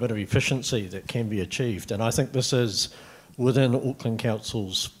quite a bit of efficiency that can be achieved, and I think this is within Auckland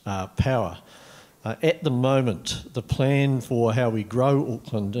Council's power. At the moment, the plan for how we grow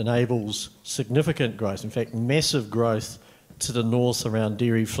Auckland enables significant growth, in fact massive growth to the north around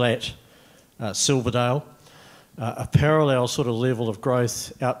Dairy Flat, Silverdale, a parallel sort of level of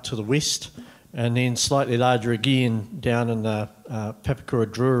growth out to the west, and then slightly larger again down in the Papakura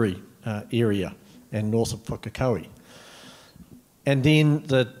Drury area and north of Pukekohe. And then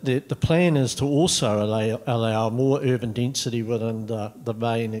the plan is to also allow more urban density within the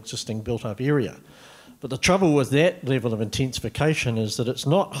main existing built-up area. But the trouble with that level of intensification is that it's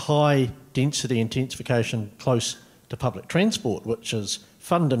not high density intensification close to public transport, which is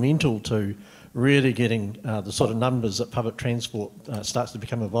fundamental to really getting the sort of numbers that public transport starts to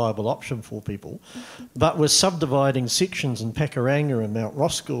become a viable option for people. But we're subdividing sections in Pakuranga and Mount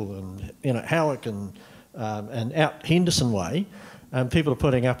Roskill and Howick and out Henderson Way. People are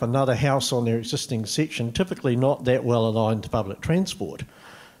putting up another house on their existing section, typically not that well aligned to public transport.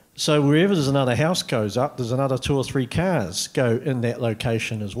 So wherever there's another house goes up, there's another 2 or 3 cars go in that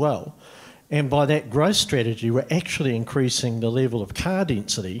location as well. And by that growth strategy, we're actually increasing the level of car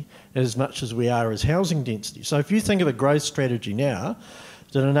density as much as we are as housing density. So if you think of a growth strategy now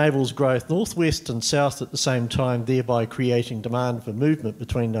that enables growth north, west and south at the same time, thereby creating demand for movement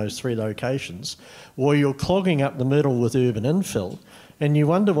between those 3 locations, or you're clogging up the middle with urban infill, and you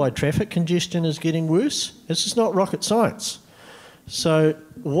wonder why traffic congestion is getting worse, it's just not rocket science. So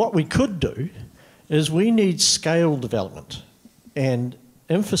what we could do is we need scale development, and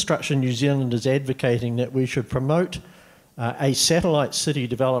Infrastructure New Zealand is advocating that we should promote a satellite city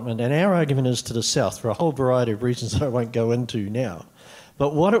development, and our argument is to the south for a whole variety of reasons that I won't go into now.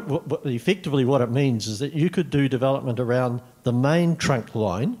 But effectively what it means is that you could do development around the main trunk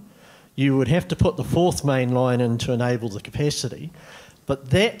line. You would have to put the 4th main line in to enable the capacity. But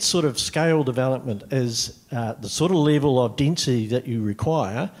that sort of scale development is the sort of level of density that you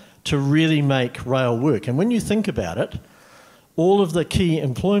require to really make rail work. And when you think about it, all of the key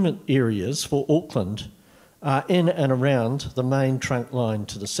employment areas for Auckland are in and around the main trunk line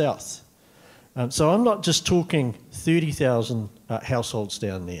to the south. So I'm not just talking 30,000 households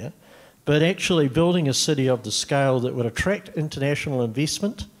down there, but actually building a city of the scale that would attract international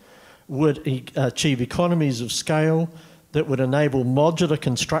investment, would achieve economies of scale, that would enable modular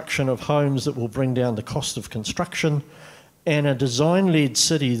construction of homes that will bring down the cost of construction, and a design-led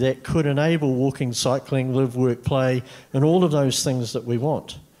city that could enable walking, cycling, live, work, play, and all of those things that we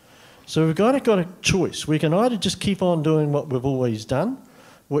want. So we've got a choice. We can either just keep on doing what we've always done,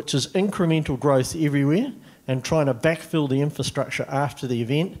 which is incremental growth everywhere and trying to backfill the infrastructure after the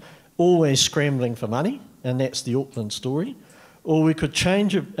event, always scrambling for money, and that's the Auckland story. Or we could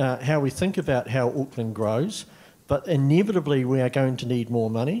change how we think about how Auckland grows, but inevitably we are going to need more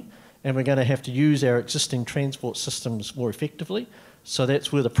money, and we're going to have to use our existing transport systems more effectively. So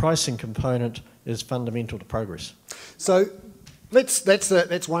that's where the pricing component is fundamental to progress. So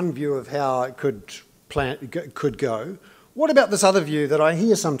that's one view of how it could go. What about this other view that I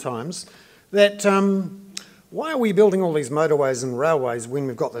hear sometimes, that why are we building all these motorways and railways when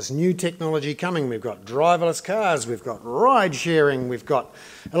we've got this new technology coming? We've got driverless cars, we've got ride sharing, we've got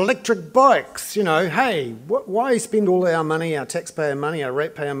electric bikes. You know, hey, why spend all our money, our taxpayer money, our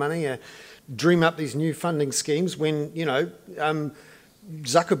ratepayer money, dream up these new funding schemes when, you know,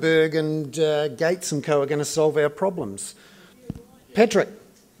 Zuckerberg and Gates and co are going to solve our problems? Patrick.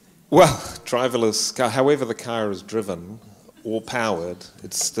 Well, driverless car, however the car is driven or powered,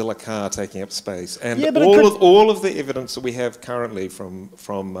 it's still a car taking up space. And Yeah, but all of the evidence that we have currently from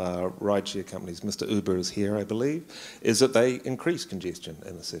rideshare companies, Mr. Uber is here, I believe, is that they increase congestion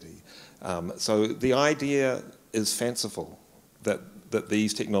in the city. So the idea is fanciful that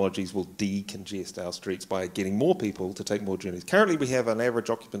these technologies will decongest our streets by getting more people to take more journeys. Currently we have an average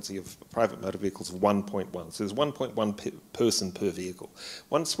occupancy of private motor vehicles of 1.1, so there's 1.1 person per vehicle.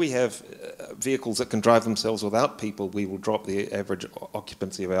 Once we have vehicles that can drive themselves without people, we will drop the average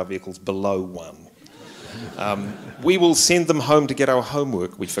occupancy of our vehicles below 1. We will send them home to get our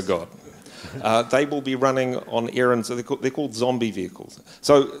homework we forgot. They will be running on errands. They're called zombie vehicles.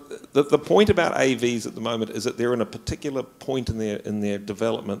 So the point about AVs at the moment is that they're in a particular point in their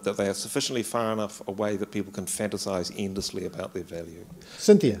development that they are sufficiently far enough away that people can fantasise endlessly about their value.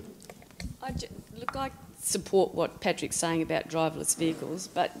 Cynthia. I support what Patrick's saying about driverless vehicles,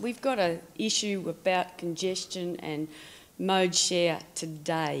 but we've got an issue about congestion and mode share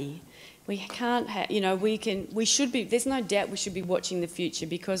today. We can't have, we should be, there's no doubt we should be watching the future,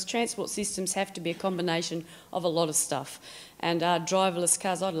 because transport systems have to be a combination of a lot of stuff. And driverless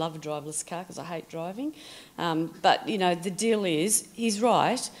cars, I'd love a driverless car because I hate driving. But, the deal is, he's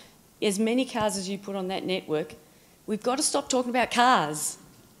right, as many cars as you put on that network, we've got to stop talking about cars.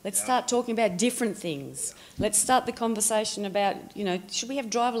 Let's start talking about different things. Let's start the conversation about, should we have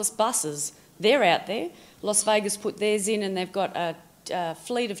driverless buses? They're out there. Las Vegas put theirs in and they've got a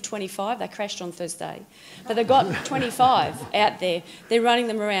fleet of 25. They crashed on Thursday, but they've got 25 out there. They're running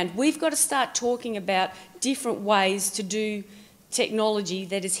them around. We've got to start talking about different ways to do technology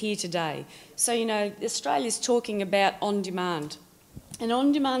that is here today. So, Australia's talking about on-demand and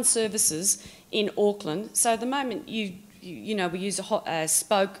on-demand services in Auckland. So at the moment, we use a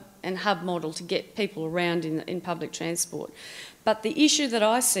spoke and hub model to get people around in public transport. But the issue that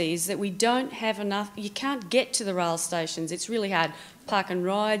I see is that we don't have enough, you can't get to the rail stations. It's really hard. Park and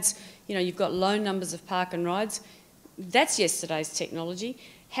rides, you've got low numbers of park and rides. That's yesterday's technology.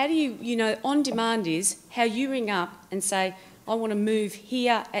 How do you, on demand is how you ring up and say, I want to move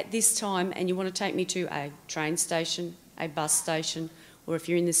here at this time and you want to take me to a train station, a bus station, or if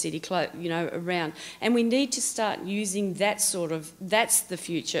you're in the city, around. And we need to start using that's the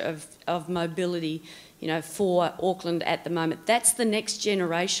future of mobility, for Auckland at the moment. That's the next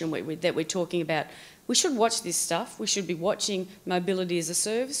generation that we're talking about. We should watch this stuff. We should be watching mobility as a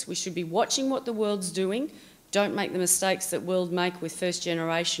service. We should be watching what the world's doing. Don't make the mistakes that world make with first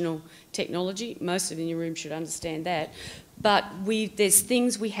generational technology. Most of you in your room should understand that. But there's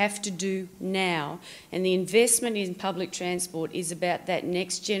things we have to do now, and the investment in public transport is about that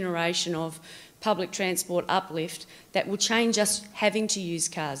next generation of public transport uplift that will change us having to use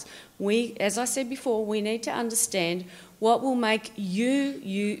cars. As I said before, we need to understand what will make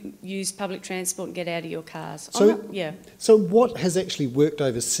you use public transport and get out of your cars. So what has actually worked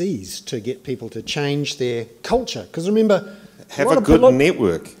overseas to get people to change their culture? Because remember, have a good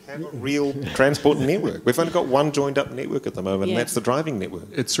network, have a real transport network. We've only got one joined up network at the moment, and that's the driving network.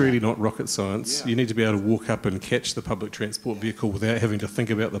 It's really not rocket science. You need to be able to walk up and catch the public transport vehicle without having to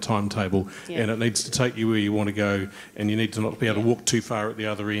think about the timetable, and it needs to take you where you want to go, and you need to not be able to walk too far at the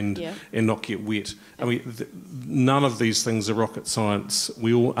other end and not get wet. I mean, none of these things are rocket science.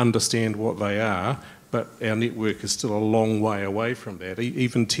 We all understand what they are, but our network is still a long way away from that.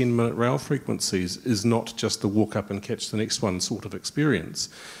 Even 10-minute rail frequencies is not just the walk up and catch the next one sort of experience.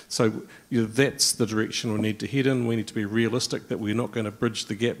 So that's the direction we need to head in. We need to be realistic that we're not going to bridge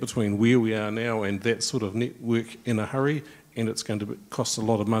the gap between where we are now and that sort of network in a hurry, and it's going to cost a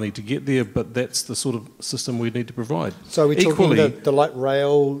lot of money to get there, but that's the sort of system we need to provide. So are we talking the light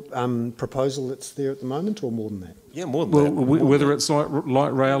rail proposal that's there at the moment, or more than that? Yeah, more than that. Whether it's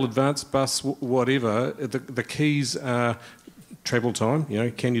light rail, advanced bus, whatever, the keys are travel time?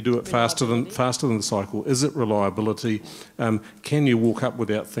 Can you do it faster than the cycle? Is it reliability? Can you walk up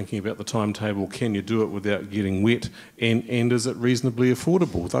without thinking about the timetable? Can you do it without getting wet? And is it reasonably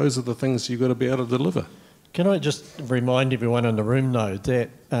affordable? Those are the things you've got to be able to deliver. Can I just remind everyone in the room, though, that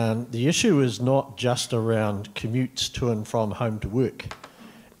the issue is not just around commutes to and from home to work.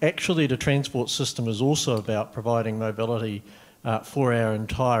 Actually, the transport system is also about providing mobility for our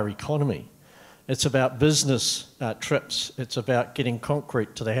entire economy. It's about business trips, it's about getting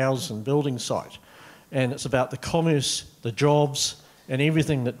concrete to the house and building site, and it's about the commerce, the jobs, and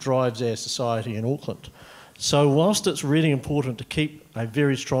everything that drives our society in Auckland. So whilst it's really important to keep a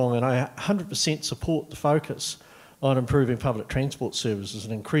very strong, and I 100% support the focus on improving public transport services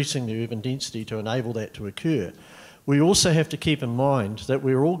and increasing the urban density to enable that to occur, we also have to keep in mind that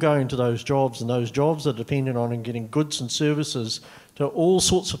we're all going to those jobs, and those jobs are dependent on getting goods and services to all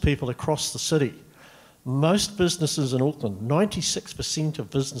sorts of people across the city. Most businesses in Auckland, 96%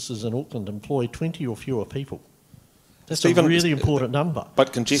 of businesses in Auckland employ 20 or fewer people. That's a really important number.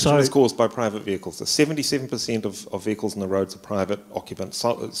 But congestion is caused by private vehicles. So 77% of vehicles on the roads are private occupant,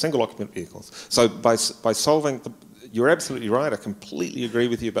 single occupant vehicles. So by solving you're absolutely right. I completely agree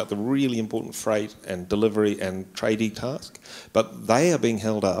with you about the really important freight and delivery and tradie task, but they are being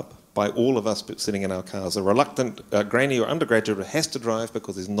held up by all of us sitting in our cars. A reluctant granny or undergraduate who has to drive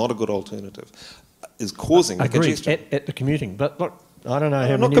because there's not a good alternative is causing the congestion. At the commuting. But look, I don't know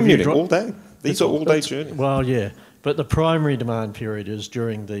how many not commuting, all day. These are all-day journeys. Well, yeah. But the primary demand period is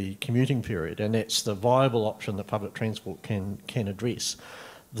during the commuting period, and that's the viable option that public transport can address.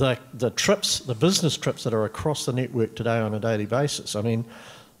 The trips, the business trips that are across the network today on a daily basis, I mean,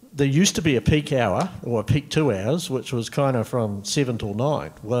 there used to be a peak hour, or a peak 2 hours, which was kind of from 7 till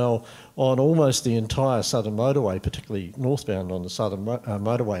 9. Well, on almost the entire southern motorway, particularly northbound on the southern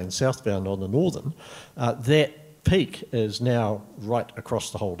motorway and southbound on the northern, that peak is now right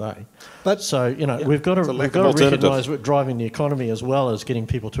across the whole day. But so, we've got to recognise we're driving the economy as well as getting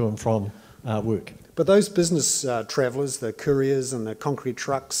people to and from work. But those business travellers, the couriers and the concrete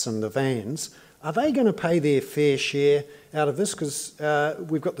trucks and the vans, are they going to pay their fair share out of this? Because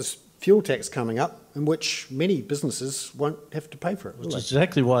we've got this fuel tax coming up in which many businesses won't have to pay for it, will they? Which is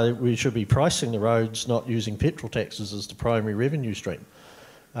exactly why we should be pricing the roads, not using petrol taxes as the primary revenue stream.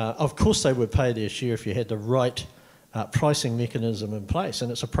 Of course they would pay their share if you had the right pricing mechanism in place,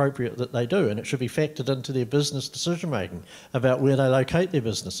 and it's appropriate that they do, and it should be factored into their business decision making about where they locate their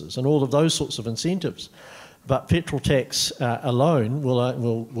businesses and all of those sorts of incentives. But petrol tax alone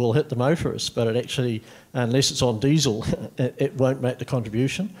will hit the motorists, but it actually, unless it's on diesel, it won't make the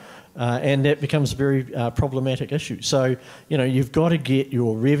contribution, and that becomes a very problematic issue. So, you've got to get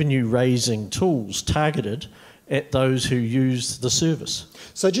your revenue raising tools targeted at those who use the service.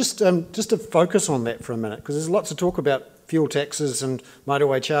 So just to focus on that for a minute, because there's lots of talk about fuel taxes and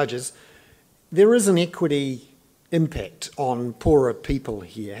motorway charges, there is an equity impact on poorer people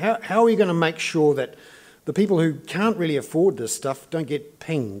here. How are you going to make sure that the people who can't really afford this stuff don't get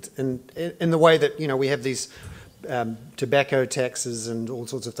pinged in the way that we have these tobacco taxes and all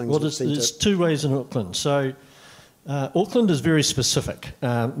sorts of things? Well, there's two ways in Auckland. So Auckland is very specific.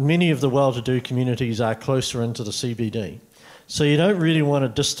 Many of the well-to-do communities are closer into the CBD. So you don't really want a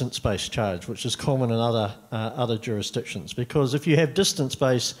distance-based charge, which is common in other jurisdictions, because if you have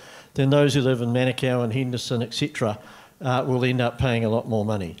distance-based, then those who live in Manukau and Henderson, etc., will end up paying a lot more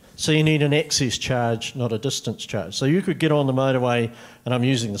money. So you need an access charge, not a distance charge. So you could get on the motorway, and I'm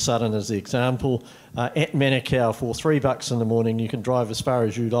using the Southern as the example, at Manukau for $3 in the morning. You can drive as far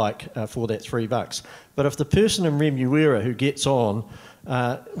as you like for that $3. But if the person in Remuera who gets on,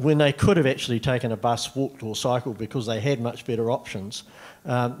 when they could have actually taken a bus, walked or cycled because they had much better options,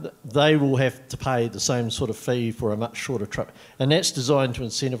 they will have to pay the same sort of fee for a much shorter trip. And that's designed to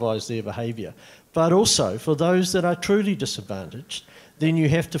incentivise their behaviour. But also, for those that are truly disadvantaged, then you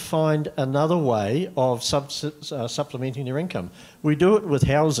have to find another way of supplementing their income. We do it with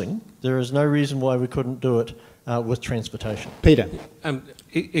housing. There is no reason why we couldn't do it with transportation. Peter.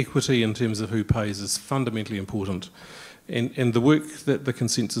 Equity in terms of who pays is fundamentally important. And the work that the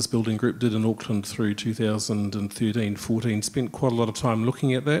Consensus Building Group did in Auckland through 2013-14 spent quite a lot of time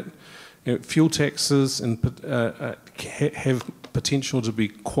looking at that. Fuel taxes have potential to be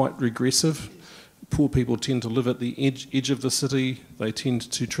quite regressive. Poor people tend to live at the edge of the city. They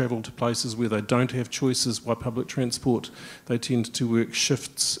tend to travel to places where they don't have choices by public transport. They tend to work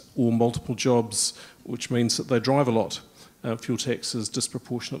shifts or multiple jobs, which means that they drive a lot. Fuel taxes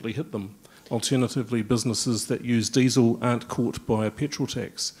disproportionately hit them. Alternatively, businesses that use diesel aren't caught by a petrol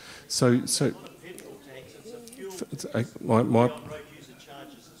tax.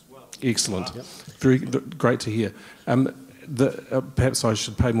 Excellent. Yep. Very great to hear. perhaps I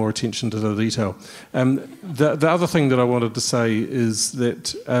should pay more attention to the detail. The other thing that I wanted to say is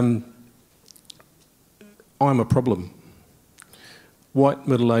that I'm a problem. White,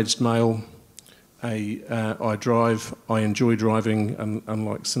 middle-aged male. I drive. I enjoy driving,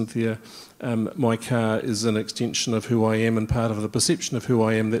 unlike Cynthia. My car is an extension of who I am and part of the perception of who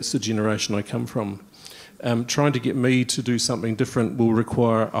I am. That's the generation I come from. Trying to get me to do something different will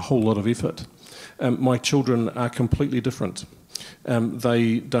require a whole lot of effort. My children are completely different.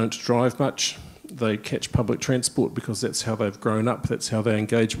 They don't drive much. They catch public transport because that's how they've grown up. That's how they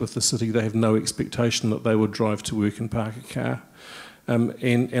engage with the city. They have no expectation that they would drive to work and park a car.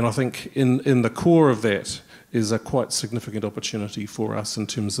 And I think in the core of that is a quite significant opportunity for us in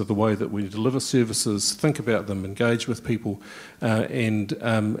terms of the way that we deliver services, think about them, engage with people, and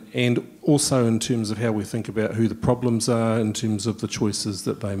also in terms of how we think about who the problems are in terms of the choices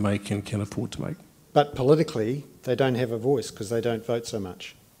that they make and can afford to make. But politically, they don't have a voice because they don't vote so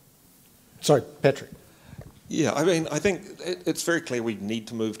much. Sorry, Patrick. Yeah, I mean, I think it's very clear we need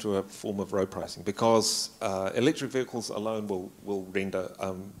to move to a form of road pricing because electric vehicles alone will render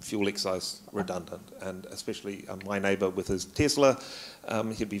fuel excise redundant, and especially my neighbour with his Tesla,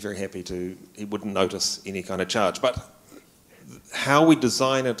 he'd be very happy he wouldn't notice any kind of charge. But how we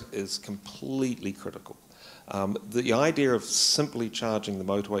design it is completely critical. The idea of simply charging the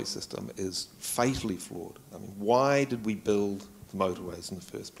motorway system is fatally flawed. I mean, why did we build motorways in the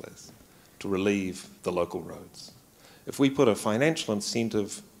first place? To relieve the local roads. If we put a financial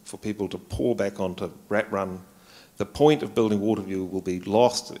incentive for people to pour back onto Rat Run, the point of building Waterview will be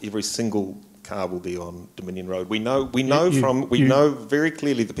lost. Every single car will be on Dominion Road. We know very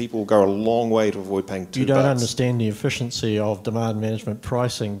clearly that people will go a long way to avoid paying $2. You don't understand the efficiency of demand management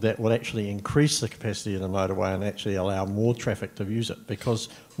pricing that will actually increase the capacity of the motorway and actually allow more traffic to use it, because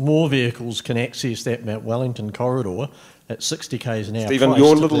more vehicles can access that Mount Wellington corridor at 60 k's an hour. Stephen,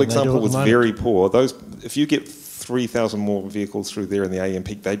 your little example was very poor. If you get 3,000 more vehicles through there in the AM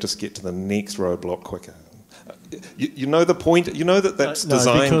peak, they just get to the next roadblock quicker. You know the point. You know that's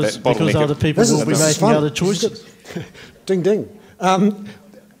designed that bottleneck. Because other people will be making other choices. Ding ding. And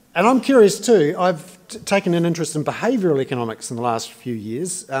I'm curious too. I've taken an interest in behavioural economics in the last few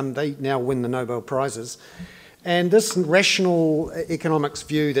years. They now win the Nobel Prizes. And this rational economics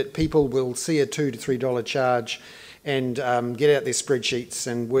view that people will see a $2 to $3 charge and get out their spreadsheets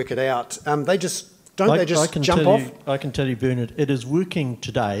and work it out. They just jump off? I can tell you, Bernard, it is working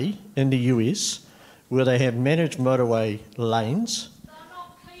today in the US where they have managed motorway lanes. They're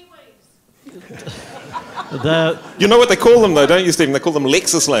not Kiwis. You know what they call them though, don't you, Stephen? They call them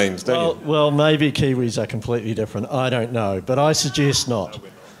Lexus lanes, don't you? Well, maybe Kiwis are completely different. I don't know, but I suggest not.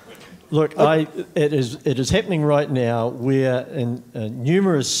 Look, it is happening right now where in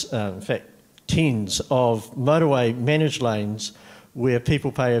numerous, in fact, tens of motorway managed lanes where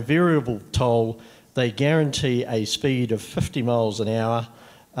people pay a variable toll, they guarantee a speed of 50 miles an hour,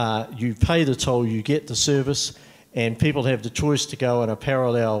 you pay the toll, you get the service, and people have the choice to go in a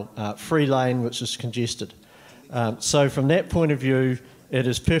parallel free lane which is congested. So from that point of view, it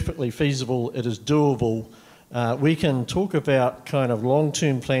is perfectly feasible, it is doable. We can talk about kind of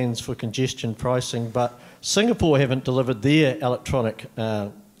long-term plans for congestion pricing, but Singapore haven't delivered their electronic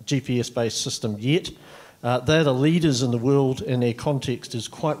GPS-based system yet. They're the leaders in the world, and their context is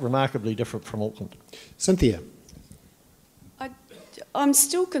quite remarkably different from Auckland. Cynthia. I'm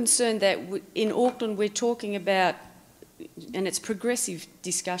still concerned that in Auckland we're talking about, and it's progressive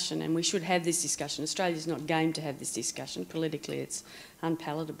discussion, and we should have this discussion. Australia's not game to have this discussion. Politically it's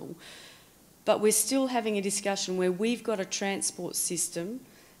unpalatable. But we're still having a discussion where we've got a transport system.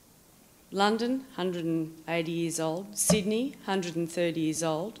 London, 180 years old. Sydney, 130 years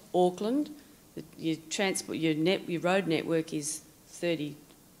old. Auckland, your road network is 30,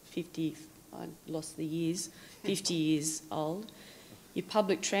 50, I lost the years, 50 years old. Your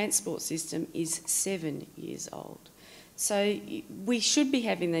public transport system is 7 years old. So we should be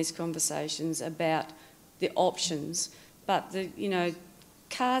having these conversations about the options, but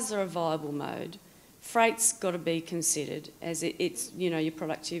cars are a viable mode. Freight's got to be considered as it's your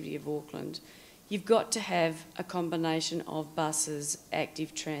productivity of Auckland. You've got to have a combination of buses,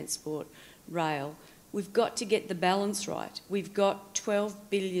 active transport, rail. We've got to get the balance right. We've got $12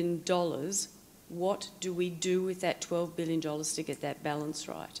 billion. What do we do with that $12 billion to get that balance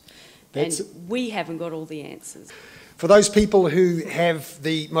right? And we haven't got all the answers. For those people who have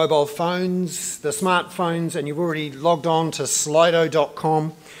the mobile phones, the smartphones, and you've already logged on to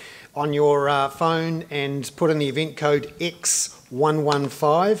slido.com on your phone and put in the event code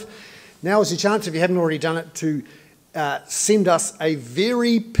X115, now is your chance, if you haven't already done it, to send us a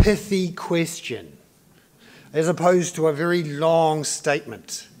very pithy question. as opposed to a very long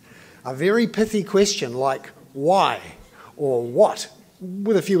statement. A very pithy question like why or what,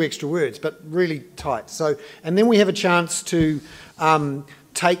 with a few extra words, but really tight. So, and then we have a chance to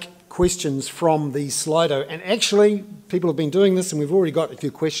take questions from the Slido. And actually, people have been doing this, and we've already got a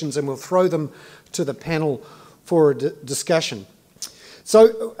few questions, and we'll throw them to the panel for a discussion.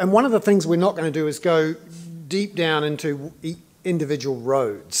 So, and one of the things we're not going to do is go deep down into individual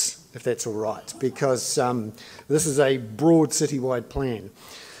roads, if that's all right, because this is a broad citywide plan.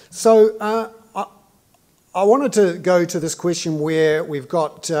 So I wanted to go to this question where we've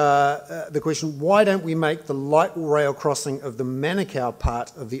got the question, why don't we make the light rail crossing of the Manukau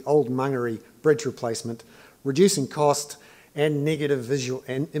part of the Old Mangere bridge replacement, reducing cost and negative visual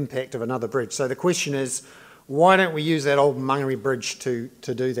impact of another bridge? So the question is, why don't we use that Old Mangere bridge to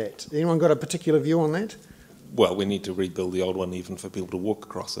do that? Anyone got a particular view on that? Well, we need to rebuild the old one even for people to walk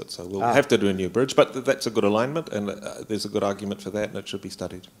across it, so we'll have to do a new bridge, but that's a good alignment, and there's a good argument for that, and it should be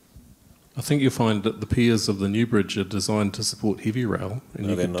studied. I think you'll find that the piers of the new bridge are designed to support heavy rail, and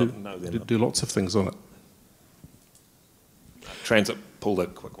you can do lots of things on it. Transit pulled a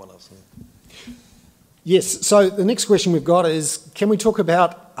quick one off. Yes, so the next question we've got is, can we talk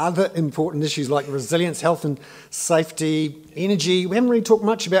about other important issues like resilience, health and safety, energy? We haven't really talked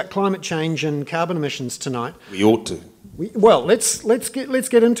much about climate change and carbon emissions tonight. We ought to. Well, let's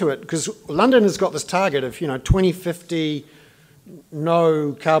get into it, because London has got this target of 2050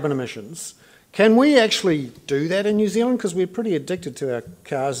 no carbon emissions. Can we actually do that in New Zealand? Because we're pretty addicted to our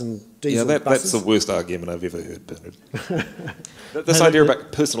cars and diesel buses. That's the worst argument I've ever heard, Bernard. This idea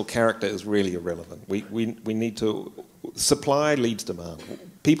about personal character is really irrelevant. We need to... Supply leads demand.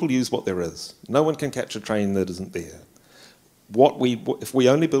 People use what there is. No one can catch a train that isn't there. If we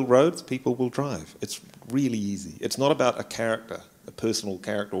only build roads, people will drive. It's really easy. It's not about a character, a personal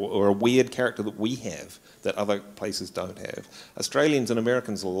character, or a weird character that we have that other places don't have. Australians and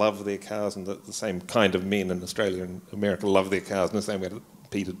Americans love their cars, and the same kind of men in Australia and America love their cars in the same way that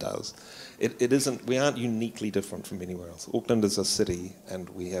Peter does. It isn't. We aren't uniquely different from anywhere else. Auckland is a city, and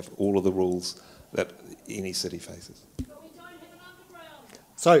we have all of the rules that any city faces. But we don't have an underground.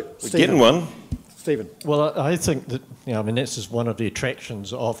 So, we're getting one. Stephen. Well, I think that, this is one of the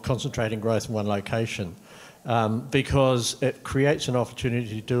attractions of concentrating growth in one location, because it creates an opportunity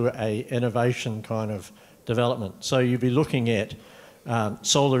to do a innovation kind of development. So you'd be looking at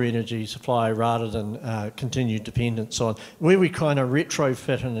solar energy supply rather than continued dependence on... Where we kind of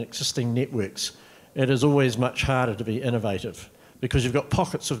retrofit in existing networks, it is always much harder to be innovative because you've got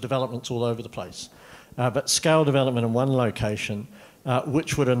pockets of developments all over the place. But scale development in one location,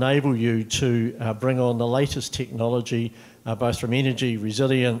 which would enable you to bring on the latest technology, both from energy,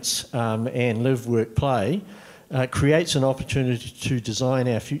 resilience, and live, work, play, creates an opportunity to design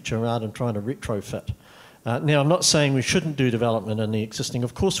our future rather than trying to retrofit. Now, I'm not saying we shouldn't do development in the existing,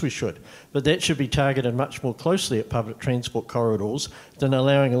 of course we should, but that should be targeted much more closely at public transport corridors than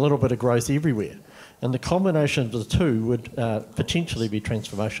allowing a little bit of growth everywhere. And the combination of the two would potentially be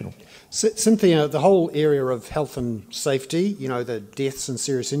transformational. Cynthia, the whole area of health and safety, the deaths and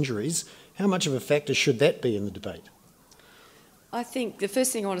serious injuries, how much of a factor should that be in the debate? I think the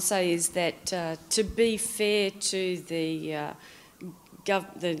first thing I want to say is that to be fair to the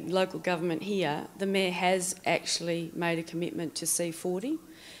local government here, the Mayor has actually made a commitment to C40,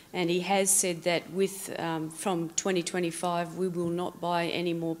 and he has said that from 2025 we will not buy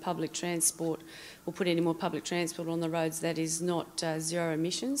any more public transport or put any more public transport on the roads that is not zero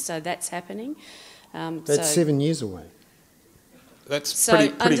emissions, so that's happening. That's 7 years away. That's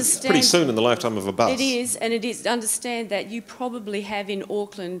pretty soon in the lifetime of a bus. It is, and it is. Understand that you probably have in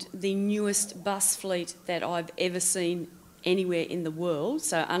Auckland the newest bus fleet that I've ever seen anywhere in the world,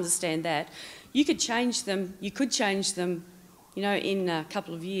 so understand that. You could change them, in a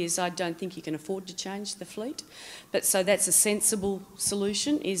couple of years. I don't think you can afford to change the fleet. But so that's a sensible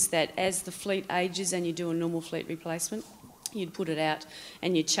solution, is that as the fleet ages and you do a normal fleet replacement, you'd put it out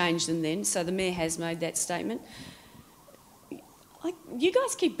and you'd change them then. So the Mayor has made that statement. You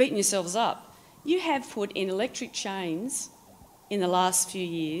guys keep beating yourselves up. You have put in electric chains in the last few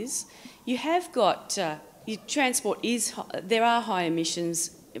years. You have got... your transport there are high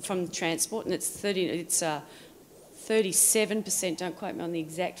emissions from transport, and it's 37%, don't quote me on the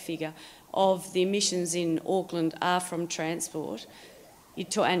exact figure, of the emissions in Auckland are from transport.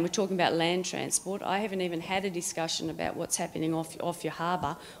 And we're talking about land transport. I haven't even had a discussion about what's happening off your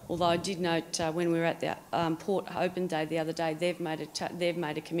harbour, although I did note when we were at the Port Open Day the other day, they've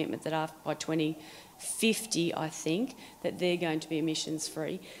made a commitment that by 2050, I think, that they're going to be emissions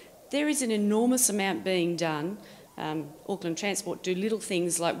free. There is an enormous amount being done Auckland Transport do little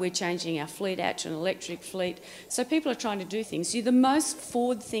things like we're changing our fleet out to an electric fleet. So people are trying to do things. You're the most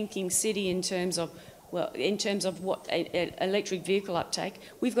forward-thinking city in terms of what electric vehicle uptake.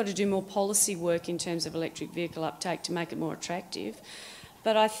 We've got to do more policy work in terms of electric vehicle uptake to make it more attractive.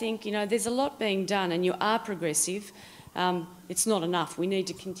 But I think, there's a lot being done, and you are progressive. It's not enough. We need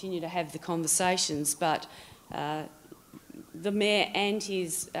to continue to have the conversations, but the Mayor and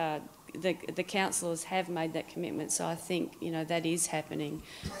his the councillors have made that commitment, so I think that is happening.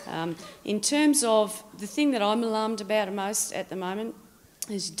 In terms of the thing that I'm alarmed about most at the moment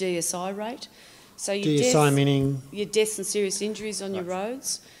is DSI rate. So your DSI meaning? Your deaths and serious injuries on your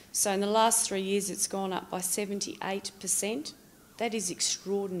roads. So in the last 3 years it's gone up by 78%. That is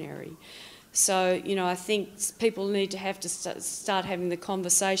extraordinary. So, I think people need to have to start having the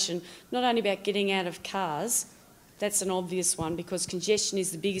conversation, not only about getting out of cars, that's an obvious one because congestion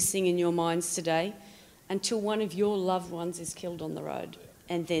is the biggest thing in your minds today, until one of your loved ones is killed on the road.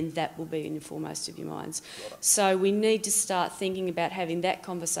 And then that will be in the foremost of your minds. So we need to start thinking about having that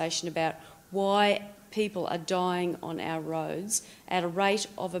conversation about why people are dying on our roads at a rate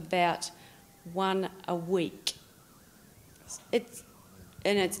of about 1 a week.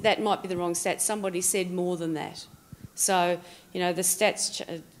 That might be the wrong stat. Somebody said more than that. So,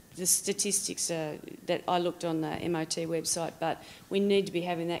 the statistics that I looked on the MOT website, but we need to be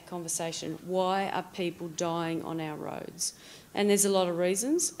having that conversation. Why are people dying on our roads? And there's a lot of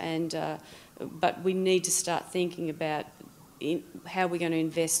reasons, but we need to start thinking about how we're going to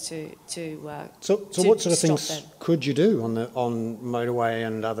invest to So what sort of things that. could you do on motorway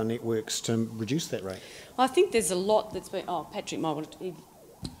and other networks to reduce that rate? I think there's a lot that's been... Oh, Patrick might want to...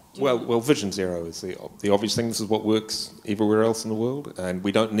 Well, Vision Zero is the obvious thing. This is what works everywhere else in the world, and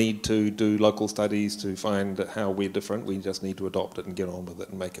we don't need to do local studies to find how we're different. We just need to adopt it and get on with it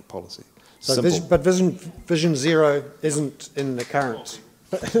and make it policy. So Vision Zero isn't in the current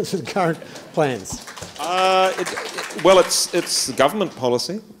plans. It's government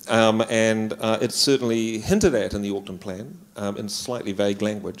policy, and it's certainly hinted at in the Auckland Plan in slightly vague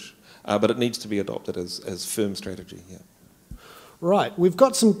language, but it needs to be adopted as firm strategy. Yeah. Right, we've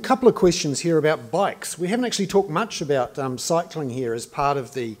got some couple of questions here about bikes. We haven't actually talked much about cycling here as part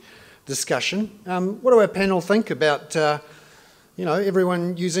of the discussion. What do our panel think about,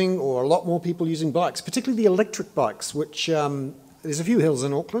 everyone using, or a lot more people using bikes, particularly the electric bikes, which there's a few hills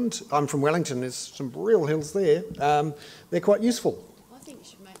in Auckland. I'm from Wellington, there's some real hills there. They're quite useful. I think you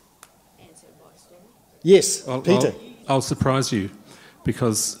should answer a bike story. Yes, Peter. I'll surprise you,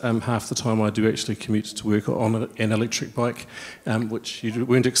 because half the time I do actually commute to work on an electric bike, which you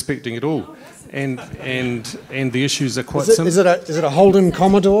weren't expecting at all, and the issues are quite simple. Is it a Holden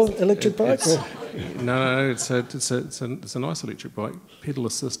Commodore electric bike? No, it's a nice electric bike, pedal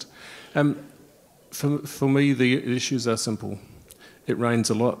assist. For me, the issues are simple. It rains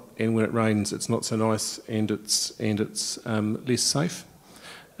a lot, and when it rains, it's not so nice, and it's less safe.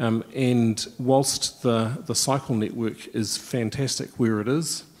 And whilst the cycle network is fantastic where it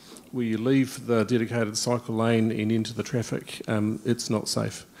is, where you leave the dedicated cycle lane and into the traffic, it's not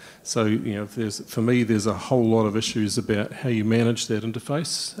safe. So, for me, there's a whole lot of issues about how you manage that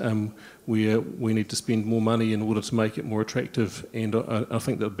interface, where we need to spend more money in order to make it more attractive, and I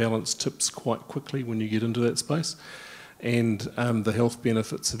think the balance tips quite quickly when you get into that space. And the health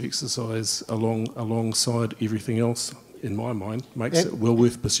benefits of exercise alongside everything else, in my mind, makes it well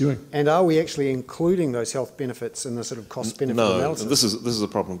worth pursuing. And are we actually including those health benefits in the sort of cost-benefit analysis? No, this is a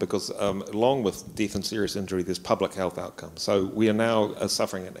problem because along with death and serious injury, there's public health outcomes. So we are now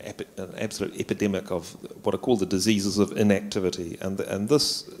suffering an absolute epidemic of what are called the diseases of inactivity, and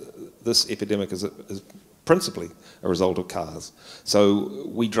this epidemic is principally a result of cars. So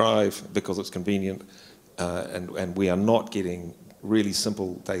we drive because it's convenient, and we are not getting really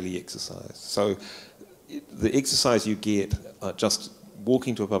simple daily exercise. So the exercise you get just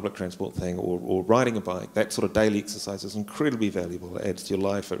walking to a public transport thing or riding a bike, that sort of daily exercise is incredibly valuable. It adds to your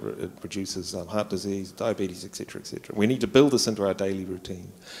life, it reduces heart disease, diabetes, etc., etc. We need to build this into our daily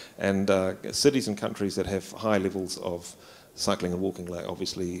routine. And cities and countries that have high levels of cycling and walking, like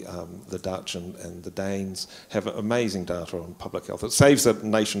obviously the Dutch and the Danes, have amazing data on public health. It saves a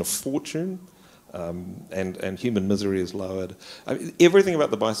nation a fortune. And human misery is lowered. I mean, everything about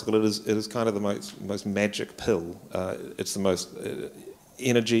the bicycle, it is kind of the most magic pill. It's the most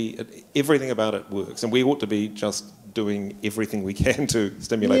energy. Everything about it works, and we ought to be just doing everything we can to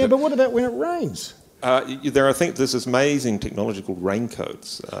stimulate it. Yeah, but what about when it rains? There's this amazing technology called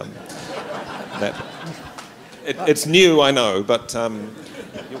raincoats. It's new, I know, but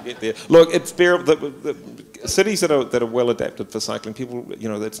you'll get there. Look, it's cities that are well adapted for cycling, people,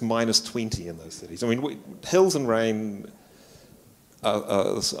 that's -20 in those cities. I mean, hills and rain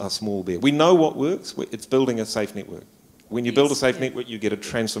are small there. We know what works. It's building a safe network. When you build a safe network, you get a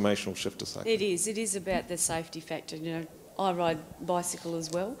transformational shift to cycling. It is about the safety factor. I ride bicycle as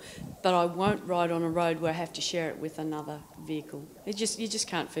well, but I won't ride on a road where I have to share it with another vehicle. You just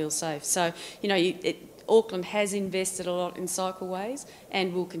can't feel safe. So, Auckland has invested a lot in cycleways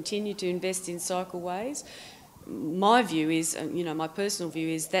and will continue to invest in cycleways. My view is, my personal view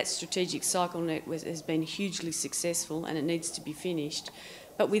is that strategic cycle net has been hugely successful and it needs to be finished.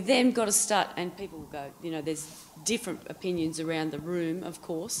 But we then got to start, and people will go, there's different opinions around the room, of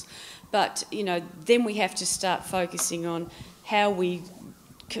course, but, then we have to start focusing on how we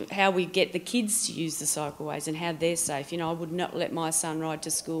get the kids to use the cycleways and how they're safe. I would not let my son ride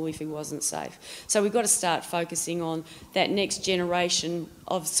to school if he wasn't safe. So we've got to start focusing on that next generation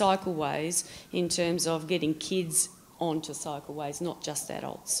of cycleways in terms of getting kids onto cycleways, not just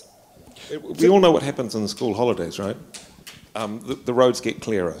adults. We all know what happens in the school holidays, right? The roads get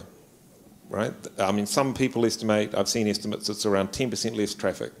clearer, right? I mean, some people estimate, I've seen estimates, it's around 10% less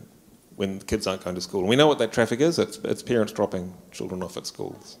traffic when kids aren't going to school. And we know what that traffic is. It's parents dropping children off at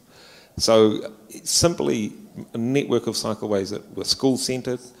schools. So it's simply a network of cycleways that were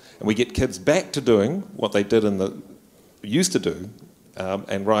school-centred, and we get kids back to doing what they used to do,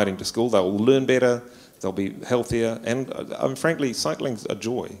 and riding to school. They'll learn better, they'll be healthier, and frankly, cycling's a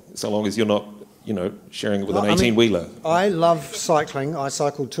joy, so long as you're not sharing it with an 18-wheeler. I love cycling. I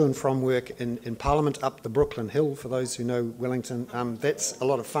cycle to and from work in Parliament up the Brooklyn Hill, for those who know Wellington. That's a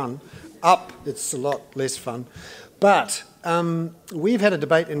lot of fun. Up, it's a lot less fun. But we've had a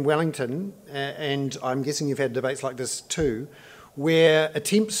debate in Wellington, and I'm guessing you've had debates like this too, where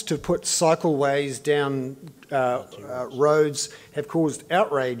attempts to put cycleways down roads have caused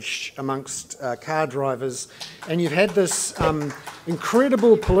outrage amongst car drivers, and you've had this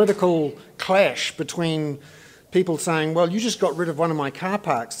incredible political clash between people saying, well, you just got rid of one of my car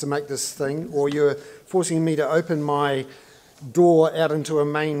parks to make this thing, or you're forcing me to open my door out into a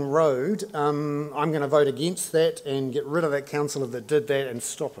main road. I'm going to vote against that and get rid of that councillor that did that and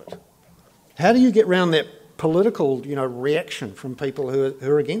stop it. How do you get around that political, reaction from people who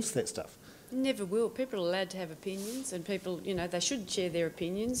are against that stuff? Never will. People are allowed to have opinions, and people, they should share their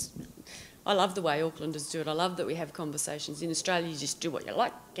opinions. I love the way Aucklanders do it. I love that we have conversations. In Australia, you just do what you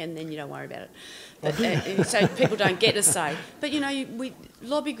like, and then you don't worry about it. But, so people don't get a say. But,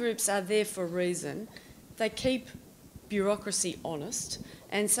 lobby groups are there for a reason. They keep bureaucracy honest,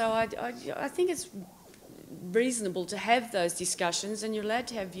 and so I think it's reasonable to have those discussions, and you're allowed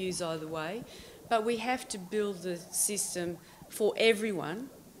to have views either way. But we have to build the system for everyone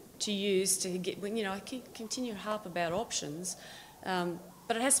to use to get, I continue to harp about options,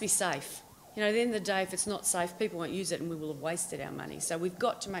 but it has to be safe. At the end of the day, if it's not safe, people won't use it and we will have wasted our money. So we've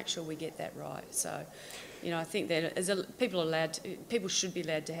got to make sure we get that right. So, I think that people should be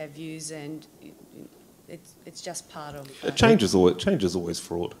allowed to have views, and it's just part of... Change is always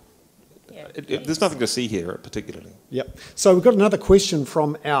fraud. Yeah, there's nothing to see here particularly. Yep. So we've got another question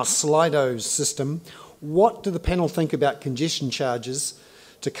from our Slido system. What do the panel think about congestion charges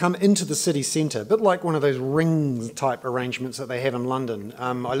to come into the city centre? A bit like one of those ring type arrangements that they have in London.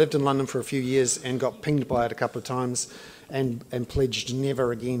 I lived in London for a few years and got pinged by it a couple of times and pledged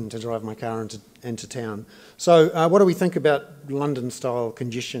never again to drive my car into town. So what do we think about London-style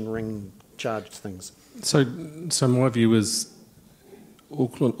congestion ring charge things? So my view is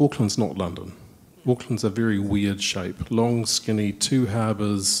Auckland's not London. Auckland's a very weird shape. Long, skinny, two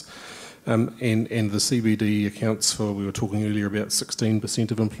harbours, and the CBD accounts for, we were talking earlier about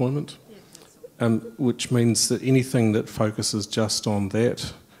 16% of employment, which means that anything that focuses just on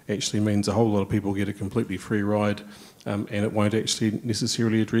that actually means a whole lot of people get a completely free ride, and it won't actually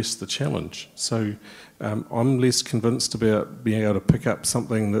necessarily address the challenge. So I'm less convinced about being able to pick up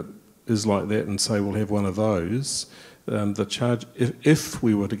something that is like that and say we'll have one of those. The charge, if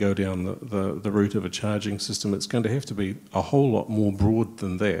we were to go down the route of a charging system, it's going to have to be a whole lot more broad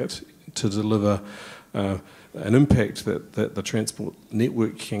than that to deliver an impact that the transport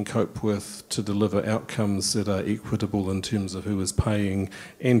network can cope with, to deliver outcomes that are equitable in terms of who is paying,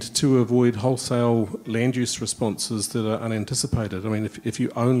 and to avoid wholesale land use responses that are unanticipated. I mean, if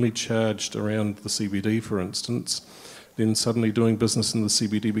you only charged around the CBD, for instance, then suddenly doing business in the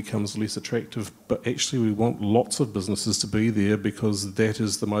CBD becomes less attractive. But actually we want lots of businesses to be there because that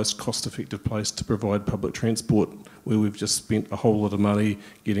is the most cost-effective place to provide public transport, where we've just spent a whole lot of money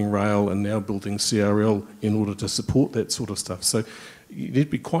getting rail and now building CRL in order to support that sort of stuff. So you need to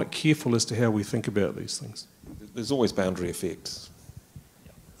be quite careful as to how we think about these things. There's always boundary effects.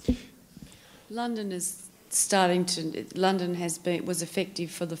 London is London was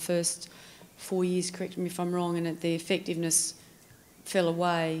effective for the first 4 years, correct me if I'm wrong, and the effectiveness fell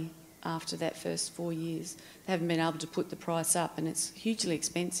away after that first 4 years. They haven't been able to put the price up, and it's hugely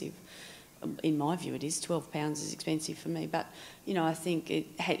expensive. In my view, it is. £12 is expensive for me, but I think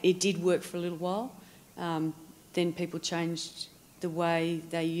it did work for a little while. Then people changed the way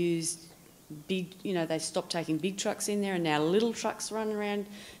they used they stopped taking big trucks in there, and now little trucks run around.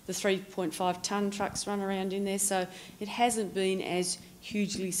 The 3.5 tonne trucks run around in there, so it hasn't been as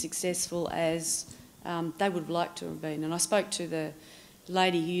hugely successful as they would have liked to have been. And I spoke to the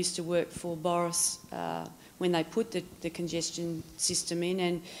lady who used to work for Boris when they put the congestion system in,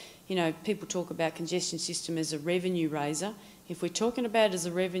 and people talk about congestion system as a revenue raiser. If we're talking about it as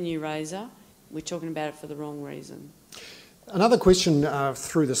a revenue raiser, we're talking about it for the wrong reason. Another question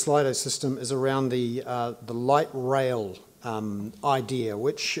through the Slido system is around the light rail idea,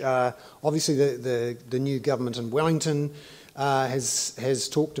 which obviously the new government in Wellington has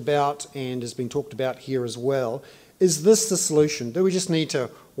talked about and has been talked about here as well. Is this the solution? Do we just need to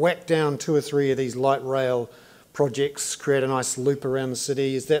whack down 2 or 3 of these light rail projects, create a nice loop around the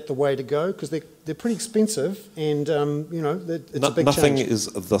city? Is that the way to go? Because they're pretty expensive, and it's a big nothing change. is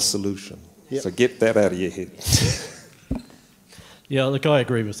the solution. Yep. So get that out of your head. Yeah, look, I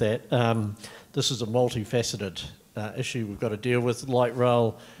agree with that. This is a multifaceted issue we've got to deal with. Light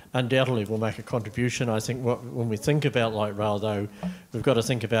rail undoubtedly will make a contribution. I think when we think about light rail, though, we've got to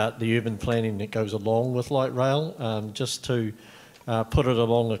think about the urban planning that goes along with light rail. Just to put it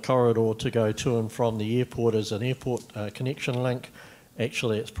along a corridor to go to and from the airport as an airport connection link,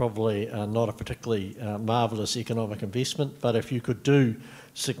 actually it's probably not a particularly marvellous economic investment, but if you could do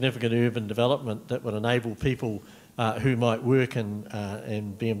significant urban development that would enable people who might work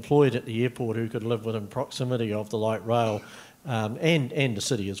and be employed at the airport who could live within proximity of the light rail and the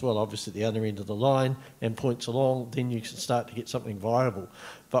city as well, obviously at the other end of the line, and points along, then you can start to get something viable.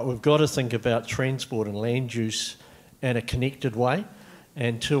 But we've got to think about transport and land use in a connected way,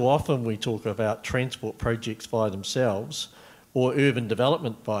 and too often we talk about transport projects by themselves or urban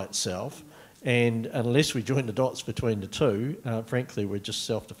development by itself, and unless we join the dots between the two, frankly, we're just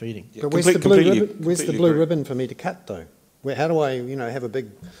self-defeating. Yeah, but where's the blue ribbon for me to cut, though? How do I, have a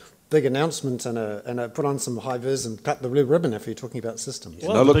big announcement and put on some high vis and cut the blue ribbon if you're talking about systems?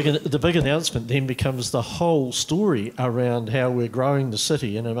 Well, the big announcement then becomes the whole story around how we're growing the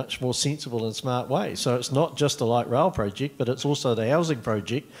city in a much more sensible and smart way. So it's not just a light rail project, but it's also the housing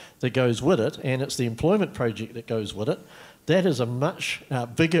project that goes with it, and it's the employment project that goes with it. That is a much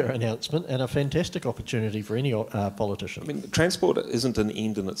bigger announcement and a fantastic opportunity for any politician. I mean, transport isn't an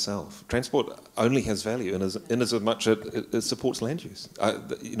end in itself. Transport only has value in as much as it supports land use.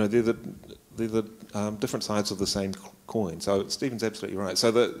 They're the different sides of the same coin. So Stephen's absolutely right.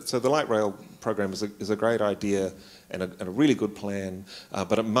 So the light rail program is a great idea and a really good plan,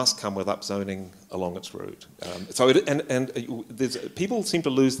 but it must come with upzoning along its route. People seem to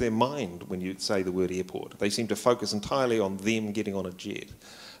lose their mind when you say the word airport. They seem to focus entirely on them getting on a jet.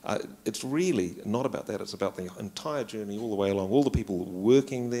 It's really not about that. It's about the entire journey all the way along, all the people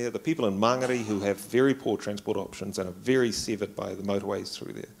working there, the people in Mangere who have very poor transport options and are very severed by the motorways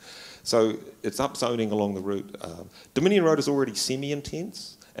through there. So it's upzoning along the route. Dominion Road is already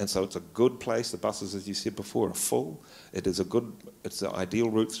semi-intense, and so it's a good place. The buses, as you said before, are full. It's the ideal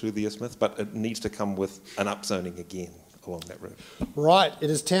route through the Isthmus, but it needs to come with an upzoning again along that route. Right,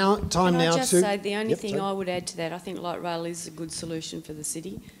 it is time now to... Can I just say, the only thing I would add to that, I think light rail is a good solution for the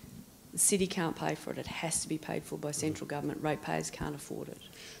city. The city can't pay for it. It has to be paid for by central government. Ratepayers can't afford it.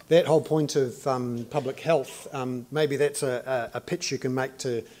 That whole point of public health, maybe that's a pitch you can make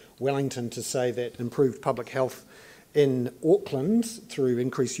to Wellington to say that improved public health in Auckland through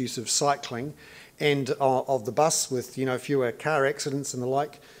increased use of cycling and of the bus with fewer car accidents and the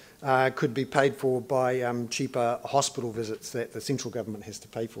like could be paid for by cheaper hospital visits that the central government has to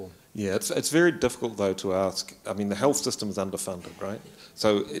pay for. Yeah, it's very difficult though to ask. I mean, the health system is underfunded, right?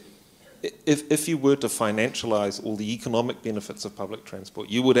 So if you were to financialise all the economic benefits of public transport,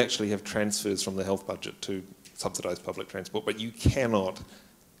 you would actually have transfers from the health budget to subsidise public transport, but you cannot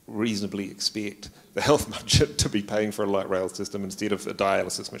reasonably expect the health budget to be paying for a light rail system instead of a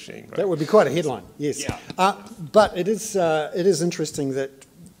dialysis machine. Right? That would be quite a headline, yes. Yeah. But it is interesting that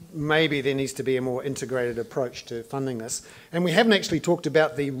maybe there needs to be a more integrated approach to funding this. And we haven't actually talked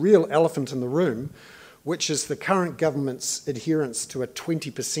about the real elephant in the room, which is the current government's adherence to a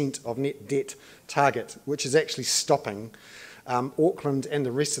 20% of net debt target, which is actually stopping Auckland and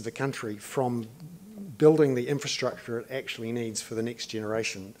the rest of the country from building the infrastructure it actually needs for the next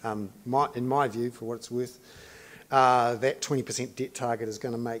generation. In my view, for what it's worth, that 20% debt target is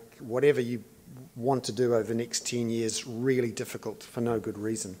going to make whatever want to do over the next 10 years really difficult for no good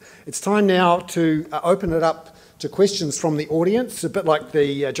reason. It's time now to open it up to questions from the audience, a bit like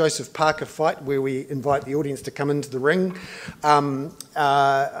the Joseph Parker fight where we invite the audience to come into the ring.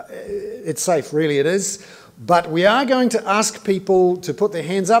 It's safe, really it is. But we are going to ask people to put their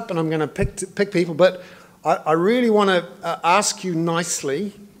hands up, and I'm going to pick people, but I really want to ask you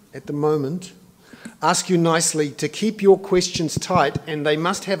nicely at the moment, to keep your questions tight, and they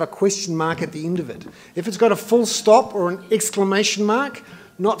must have a question mark at the end of it. If it's got a full stop or an exclamation mark,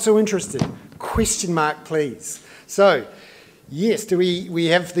 not so interested. Question mark, please. So, yes, do we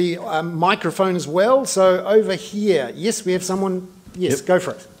have the microphone as well? So over here, yes, we have someone. Yes, yep. Go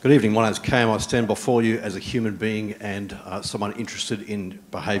for it. Good evening, my name's Cam. I stand before you as a human being and someone interested in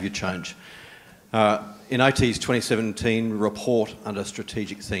behaviour change. In AT's 2017 report under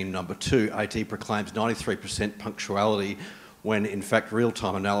strategic theme number 2, AT proclaims 93% punctuality when in fact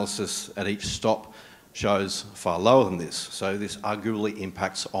real-time analysis at each stop shows far lower than this. So this arguably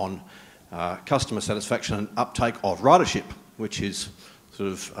impacts on customer satisfaction and uptake of ridership, which is sort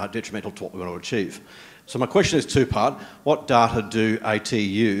of detrimental to what we want to achieve. So my question is two-part. What data do AT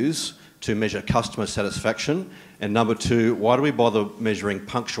use to measure customer satisfaction? And number 2, why do we bother measuring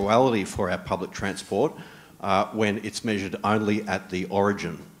punctuality for our public transport when it's measured only at the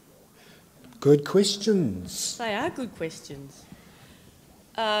origin? Good questions. They are good questions.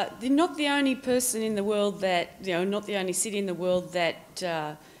 They're not the only person in the world that, not the only city in the world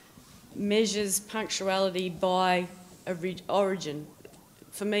that measures punctuality by origin.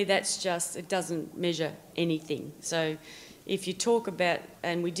 For me, that's just, it doesn't measure anything. So if you talk about,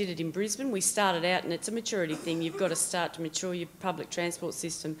 and we did it in Brisbane, we started out, and it's a maturity thing, you've got to start to mature your public transport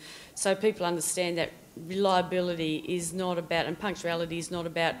system so people understand that reliability is not about, and punctuality is not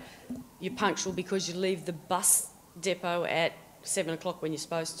about you're punctual because you leave the bus depot at 7 o'clock when you're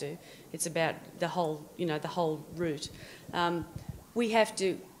supposed to. It's about the whole, the whole route. We have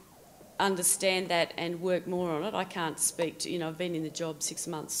to understand that and work more on it. I can't speak to, I've been in the job 6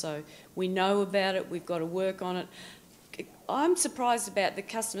 months, so we know about it, we've got to work on it. I'm surprised about the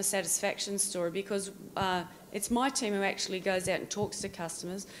customer satisfaction story because it's my team who actually goes out and talks to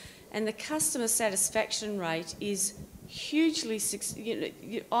customers, and the customer satisfaction rate is hugely,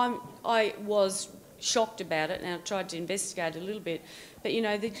 I was shocked about it, and I tried to investigate a little bit, but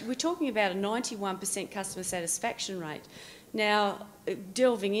we're talking about a 91% customer satisfaction rate. Now,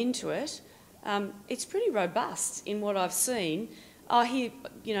 delving into it, it's pretty robust in what I've seen. I hear,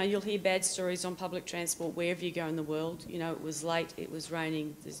 you'll hear bad stories on public transport wherever you go in the world. It was late, it was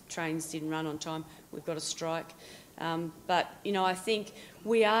raining, the trains didn't run on time, we've got a strike. But, I think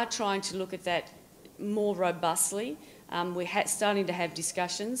we are trying to look at that more robustly. We're starting to have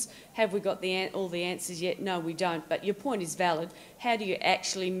discussions. Have we got all the answers yet? No, we don't. But your point is valid. How do you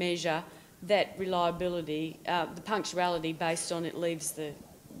actually measure that reliability, the punctuality based on it leaves the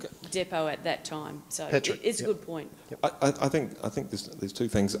depot at that time? So Patrick, it's a good point. Yep. I think there's two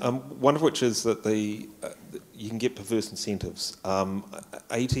things. One of which is that you can get perverse incentives.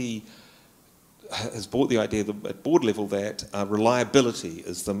 AT has brought the idea at board level that reliability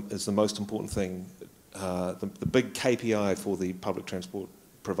is the most important thing, the big KPI for the public transport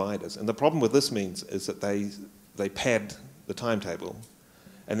providers. And the problem with this means is that they pad the timetable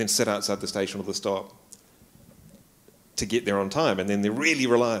and then sit outside the station or the stop to get there on time, and then they're really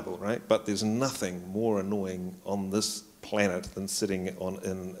reliable, right? But there's nothing more annoying on this planet than sitting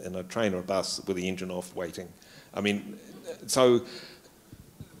in a train or a bus with the engine off waiting. I mean, so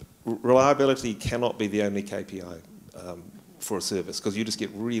reliability cannot be the only KPI for a service, because you just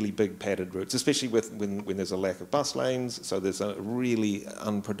get really big padded routes, especially when there's a lack of bus lanes, so there's a really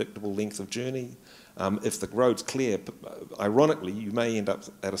unpredictable length of journey. If the road's clear, ironically, you may end up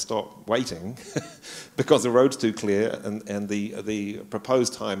at a stop waiting because the road's too clear and the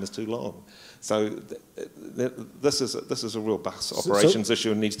proposed time is too long. So this is a real bus operations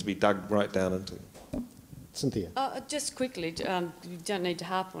issue and needs to be dug right down into. Cynthia. Just quickly, you don't need to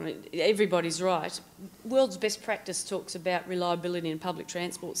harp on it. Everybody's right. World's best practice talks about reliability in public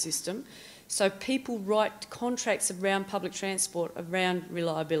transport system. So people write contracts around public transport around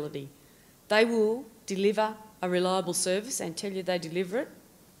reliability. They will deliver a reliable service and tell you they deliver it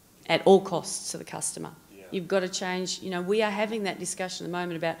at all costs to the customer. Yeah. You've got to change. We are having that discussion at the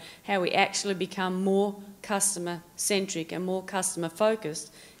moment about how we actually become more customer-centric and more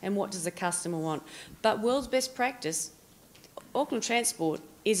customer-focused, and what does the customer want. But world's best practice, Auckland Transport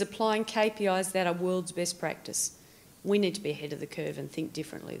is applying KPIs that are world's best practice. We need to be ahead of the curve and think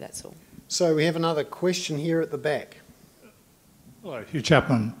differently, that's all. So we have another question here at the back. Hello, Hugh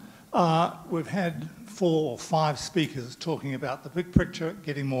Chapman. We've had 4 or 5 speakers talking about the big picture,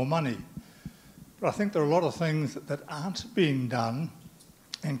 getting more money. But I think there are a lot of things that aren't being done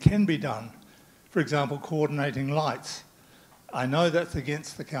and can be done. For example, coordinating lights. I know that's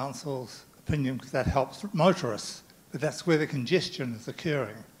against the council's opinion because that helps motorists, but that's where the congestion is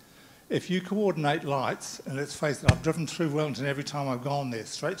occurring. If you coordinate lights, and let's face it, I've driven through Wellington every time I've gone there,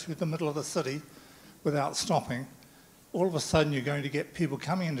 straight through the middle of the city without stopping, all of a sudden you're going to get people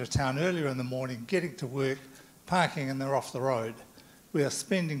coming into town earlier in the morning, getting to work, parking, and they're off the road. We are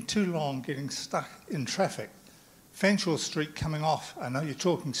spending too long getting stuck in traffic. Fanshawe Street coming off, I know you're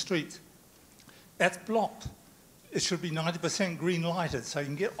talking streets, that's blocked. It should be 90% green lighted so you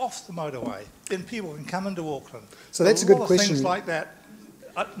can get off the motorway. Then people can come into Auckland. So that's a good lot of question. Things like that.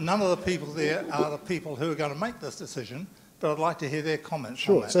 None of the people there are the people who are going to make this decision, but I'd like to hear their comments on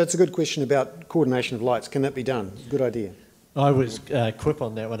Sure. that. So it's a good question about coordination of lights. Can that be done? Good idea. I was quip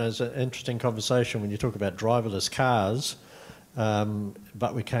on that one. It was an interesting conversation when you talk about driverless cars,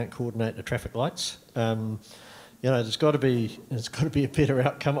 but we can't coordinate the traffic lights. There's got to be a better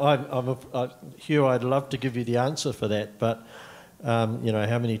outcome. Hugh, I'd love to give you the answer for that, but how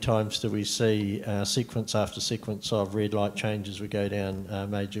many times do we see sequence after sequence of red light changes? We go down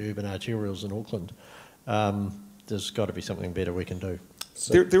major urban arterials in Auckland. There's got to be something better we can do.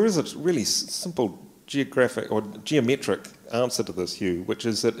 So There is a really simple geographic or geometric answer to this, Hugh, which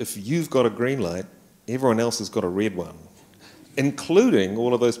is that if you've got a green light, everyone else has got a red one, including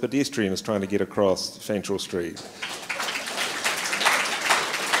all of those pedestrians trying to get across Fanshawe Street.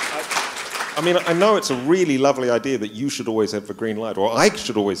 I mean, I know it's a really lovely idea that you should always have a green light, or I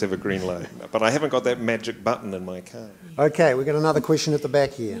should always have a green light, but I haven't got that magic button in my car. Okay, we've got another question at the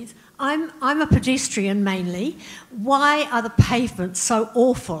back here. Yes. I'm a pedestrian mainly. Why are the pavements so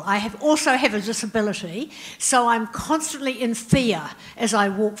awful? I also have a disability, so I'm constantly in fear as I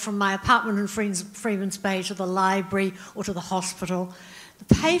walk from my apartment in Freeman's Bay to the library or to the hospital.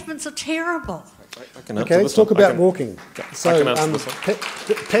 The pavements are terrible. I can answer Okay, let's this one. talk about walking. So, I can answer this one.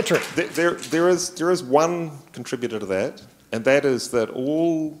 Patrick. There is one contributor to that, and that is that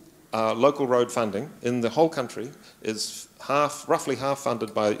all local road funding in the whole country is roughly half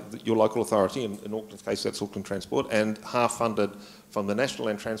funded by your local authority, in Auckland's case that's Auckland Transport, and half funded from the National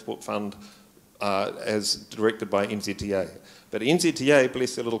Land Transport Fund as directed by NZTA. But NZTA,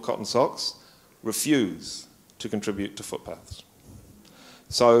 bless their little cotton socks, refuse to contribute to footpaths.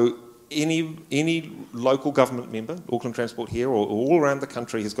 So any local government member, Auckland Transport here or all around the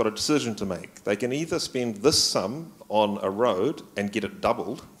country, has got a decision to make. They can either spend this sum on a road and get it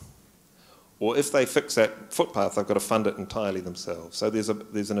doubled, or if they fix that footpath, they've got to fund it entirely themselves. So there's a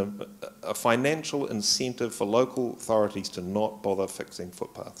financial incentive for local authorities to not bother fixing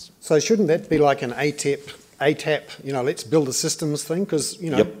footpaths. So shouldn't that be like an ATAP, let's build a systems thing? Because,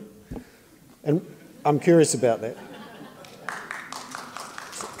 Yep. And I'm curious about that.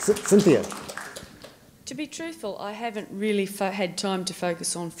 Cynthia. To be truthful, I haven't really had time to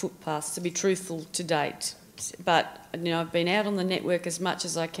focus on footpaths, to be truthful, to date. But, I've been out on the network as much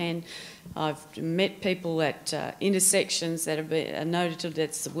as I can. I've met people at intersections that are noted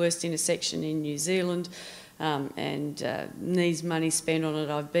that's the worst intersection in New Zealand and needs money spent on it.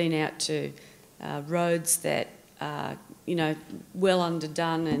 I've been out to roads that are, well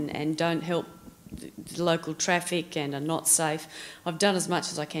underdone and don't help the local traffic and are not safe. I've done as much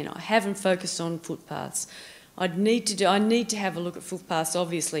as I can. I haven't focused on footpaths. I need to have a look at footpaths,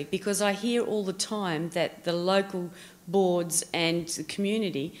 obviously, because I hear all the time that the local boards and the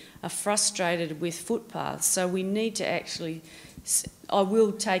community are frustrated with footpaths. So we need to actually, I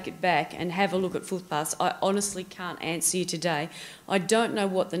will take it back and have a look at footpaths. I honestly can't answer you today. I don't know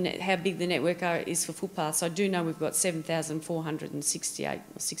how big the network is for footpaths. I do know we've got 7,468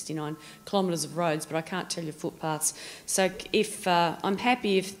 or 69 kilometres of roads, but I can't tell you footpaths. So if I'm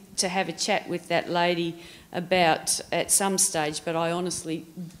happy to have a chat with that lady about at some stage, but I honestly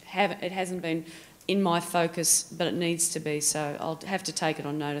it hasn't been in my focus, but it needs to be, so I'll have to take it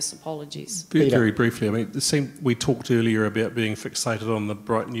on notice. Apologies. Very briefly, we talked earlier about being fixated on the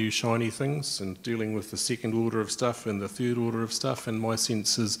bright new shiny things and dealing with the second order of stuff and the third order of stuff, and my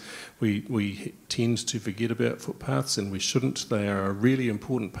sense is we tend to forget about footpaths, and we shouldn't. They are a really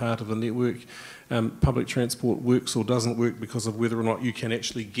important part of the network. Public transport works or doesn't work because of whether or not you can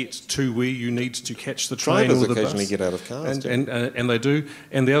actually get to where you need to catch the train or the bus. Drivers occasionally get out of cars. And they do.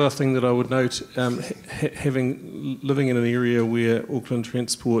 And the other thing that I would note, living in an area where Auckland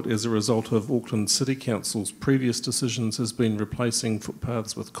Transport, as a result of Auckland City Council's previous decisions, has been replacing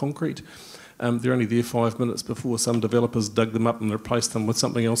footpaths with concrete. They're only there 5 minutes before some developers dug them up and replaced them with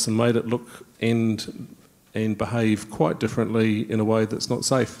something else and made it look and and behave quite differently in a way that's not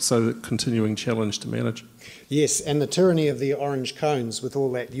safe. So the continuing challenge to manage. Yes, and the tyranny of the orange cones with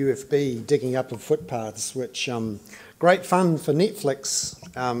all that UFB digging up of footpaths, which great fun for Netflix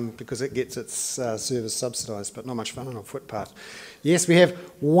because it gets its service subsidised, but not much fun on a footpath. Yes, we have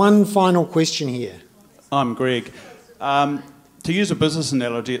one final question here. I'm Greg. To use a business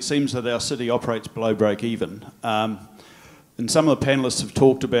analogy, it seems that our city operates below break even. And some of the panellists have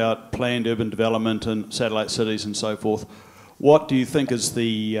talked about planned urban development and satellite cities and so forth. What do you think is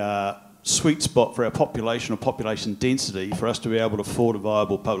the sweet spot for our population or population density for us to be able to afford a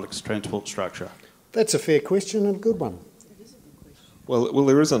viable public transport structure? That's a fair question and a good one. Well,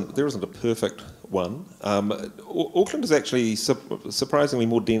 there isn't a perfect one. Auckland is actually surprisingly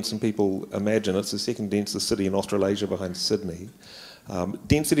more dense than people imagine. It's the second densest city in Australasia behind Sydney.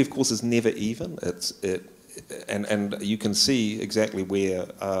 Density, of course, is never even. And you can see exactly where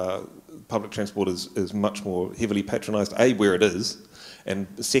public transport is much more heavily patronised, A, where it is, and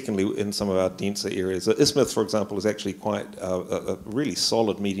secondly, in some of our denser areas. Ismith, for example, is actually quite a really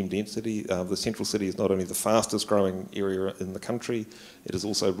solid medium density. The central city is not only the fastest growing area in the country, it is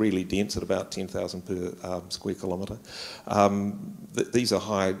also really dense at about 10,000 per square kilometre. These are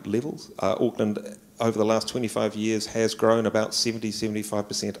high levels. Auckland, over the last 25 years, has grown about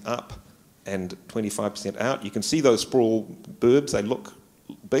 70-75% up and 25% out. You can see those sprawl burbs, they look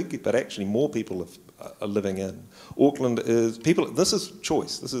big, but actually more people are living in. Auckland is, this is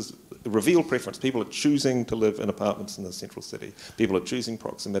choice, this is revealed preference. People are choosing to live in apartments in the central city. People are choosing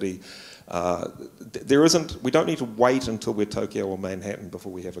proximity. We don't need to wait until we're Tokyo or Manhattan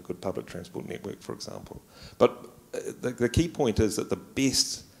before we have a good public transport network, for example. But the key point is that the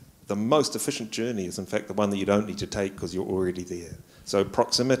most efficient journey is in fact the one that you don't need to take because you're already there. So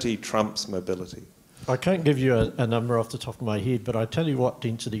proximity trumps mobility. I can't give you a number off the top of my head, but I tell you what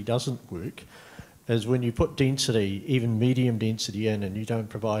density doesn't work is when you put density, even medium density in, and you don't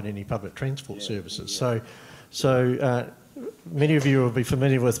provide any public transport services. So many of you will be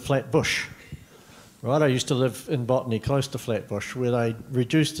familiar with Flatbush, right? I used to live in Botany close to Flatbush, where they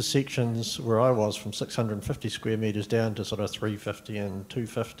reduced the sections where I was from 650 square metres down to sort of 350 and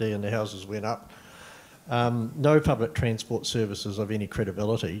 250, and the houses went up. No public transport services of any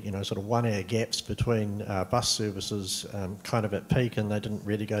credibility, sort of 1 hour gaps between bus services kind of at peak, and they didn't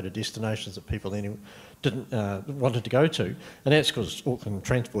really go to destinations that people wanted to go to. And that's because Auckland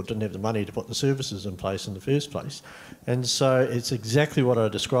Transport didn't have the money to put the services in place in the first place. And so it's exactly what I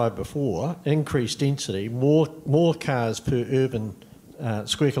described before, increased density, more cars per urban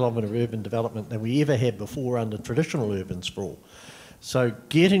square kilometre of urban development than we ever had before under traditional urban sprawl. So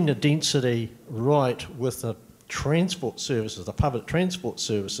getting the density right with the transport services, the public transport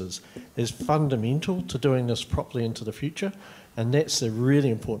services, is fundamental to doing this properly into the future, and that's the really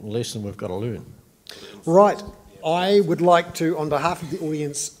important lesson we've got to learn. Right. I would like to, on behalf of the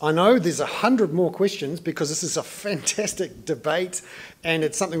audience, I know there's 100 more questions because this is a fantastic debate and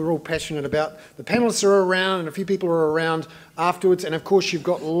it's something we're all passionate about. The panellists are around and a few people are around afterwards, and of course you've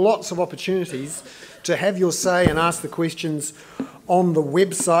got lots of opportunities to have your say and ask the questions on the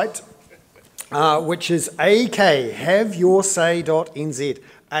website, which is akhaveyoursay.nz.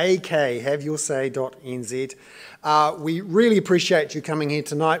 akhaveyoursay.nz. We really appreciate you coming here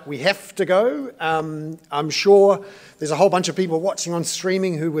tonight. We have to go. I'm sure there's a whole bunch of people watching on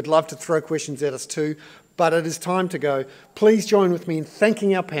streaming who would love to throw questions at us too, but it is time to go. Please join with me in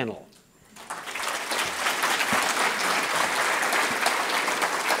thanking our panel.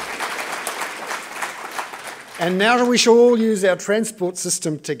 And now we shall all use our transport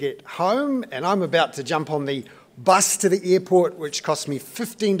system to get home, and I'm about to jump on the bus to the airport, which cost me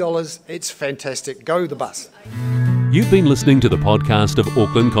 $15. It's fantastic. Go the bus. You've been listening to the podcast of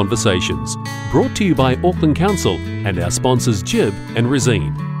Auckland Conversations, brought to you by Auckland Council and our sponsors Jib and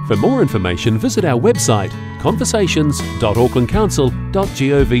Resene. For more information, visit our website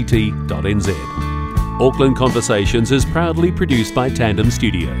conversations.aucklandcouncil.govt.nz. Auckland Conversations is proudly produced by Tandem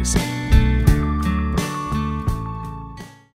Studios.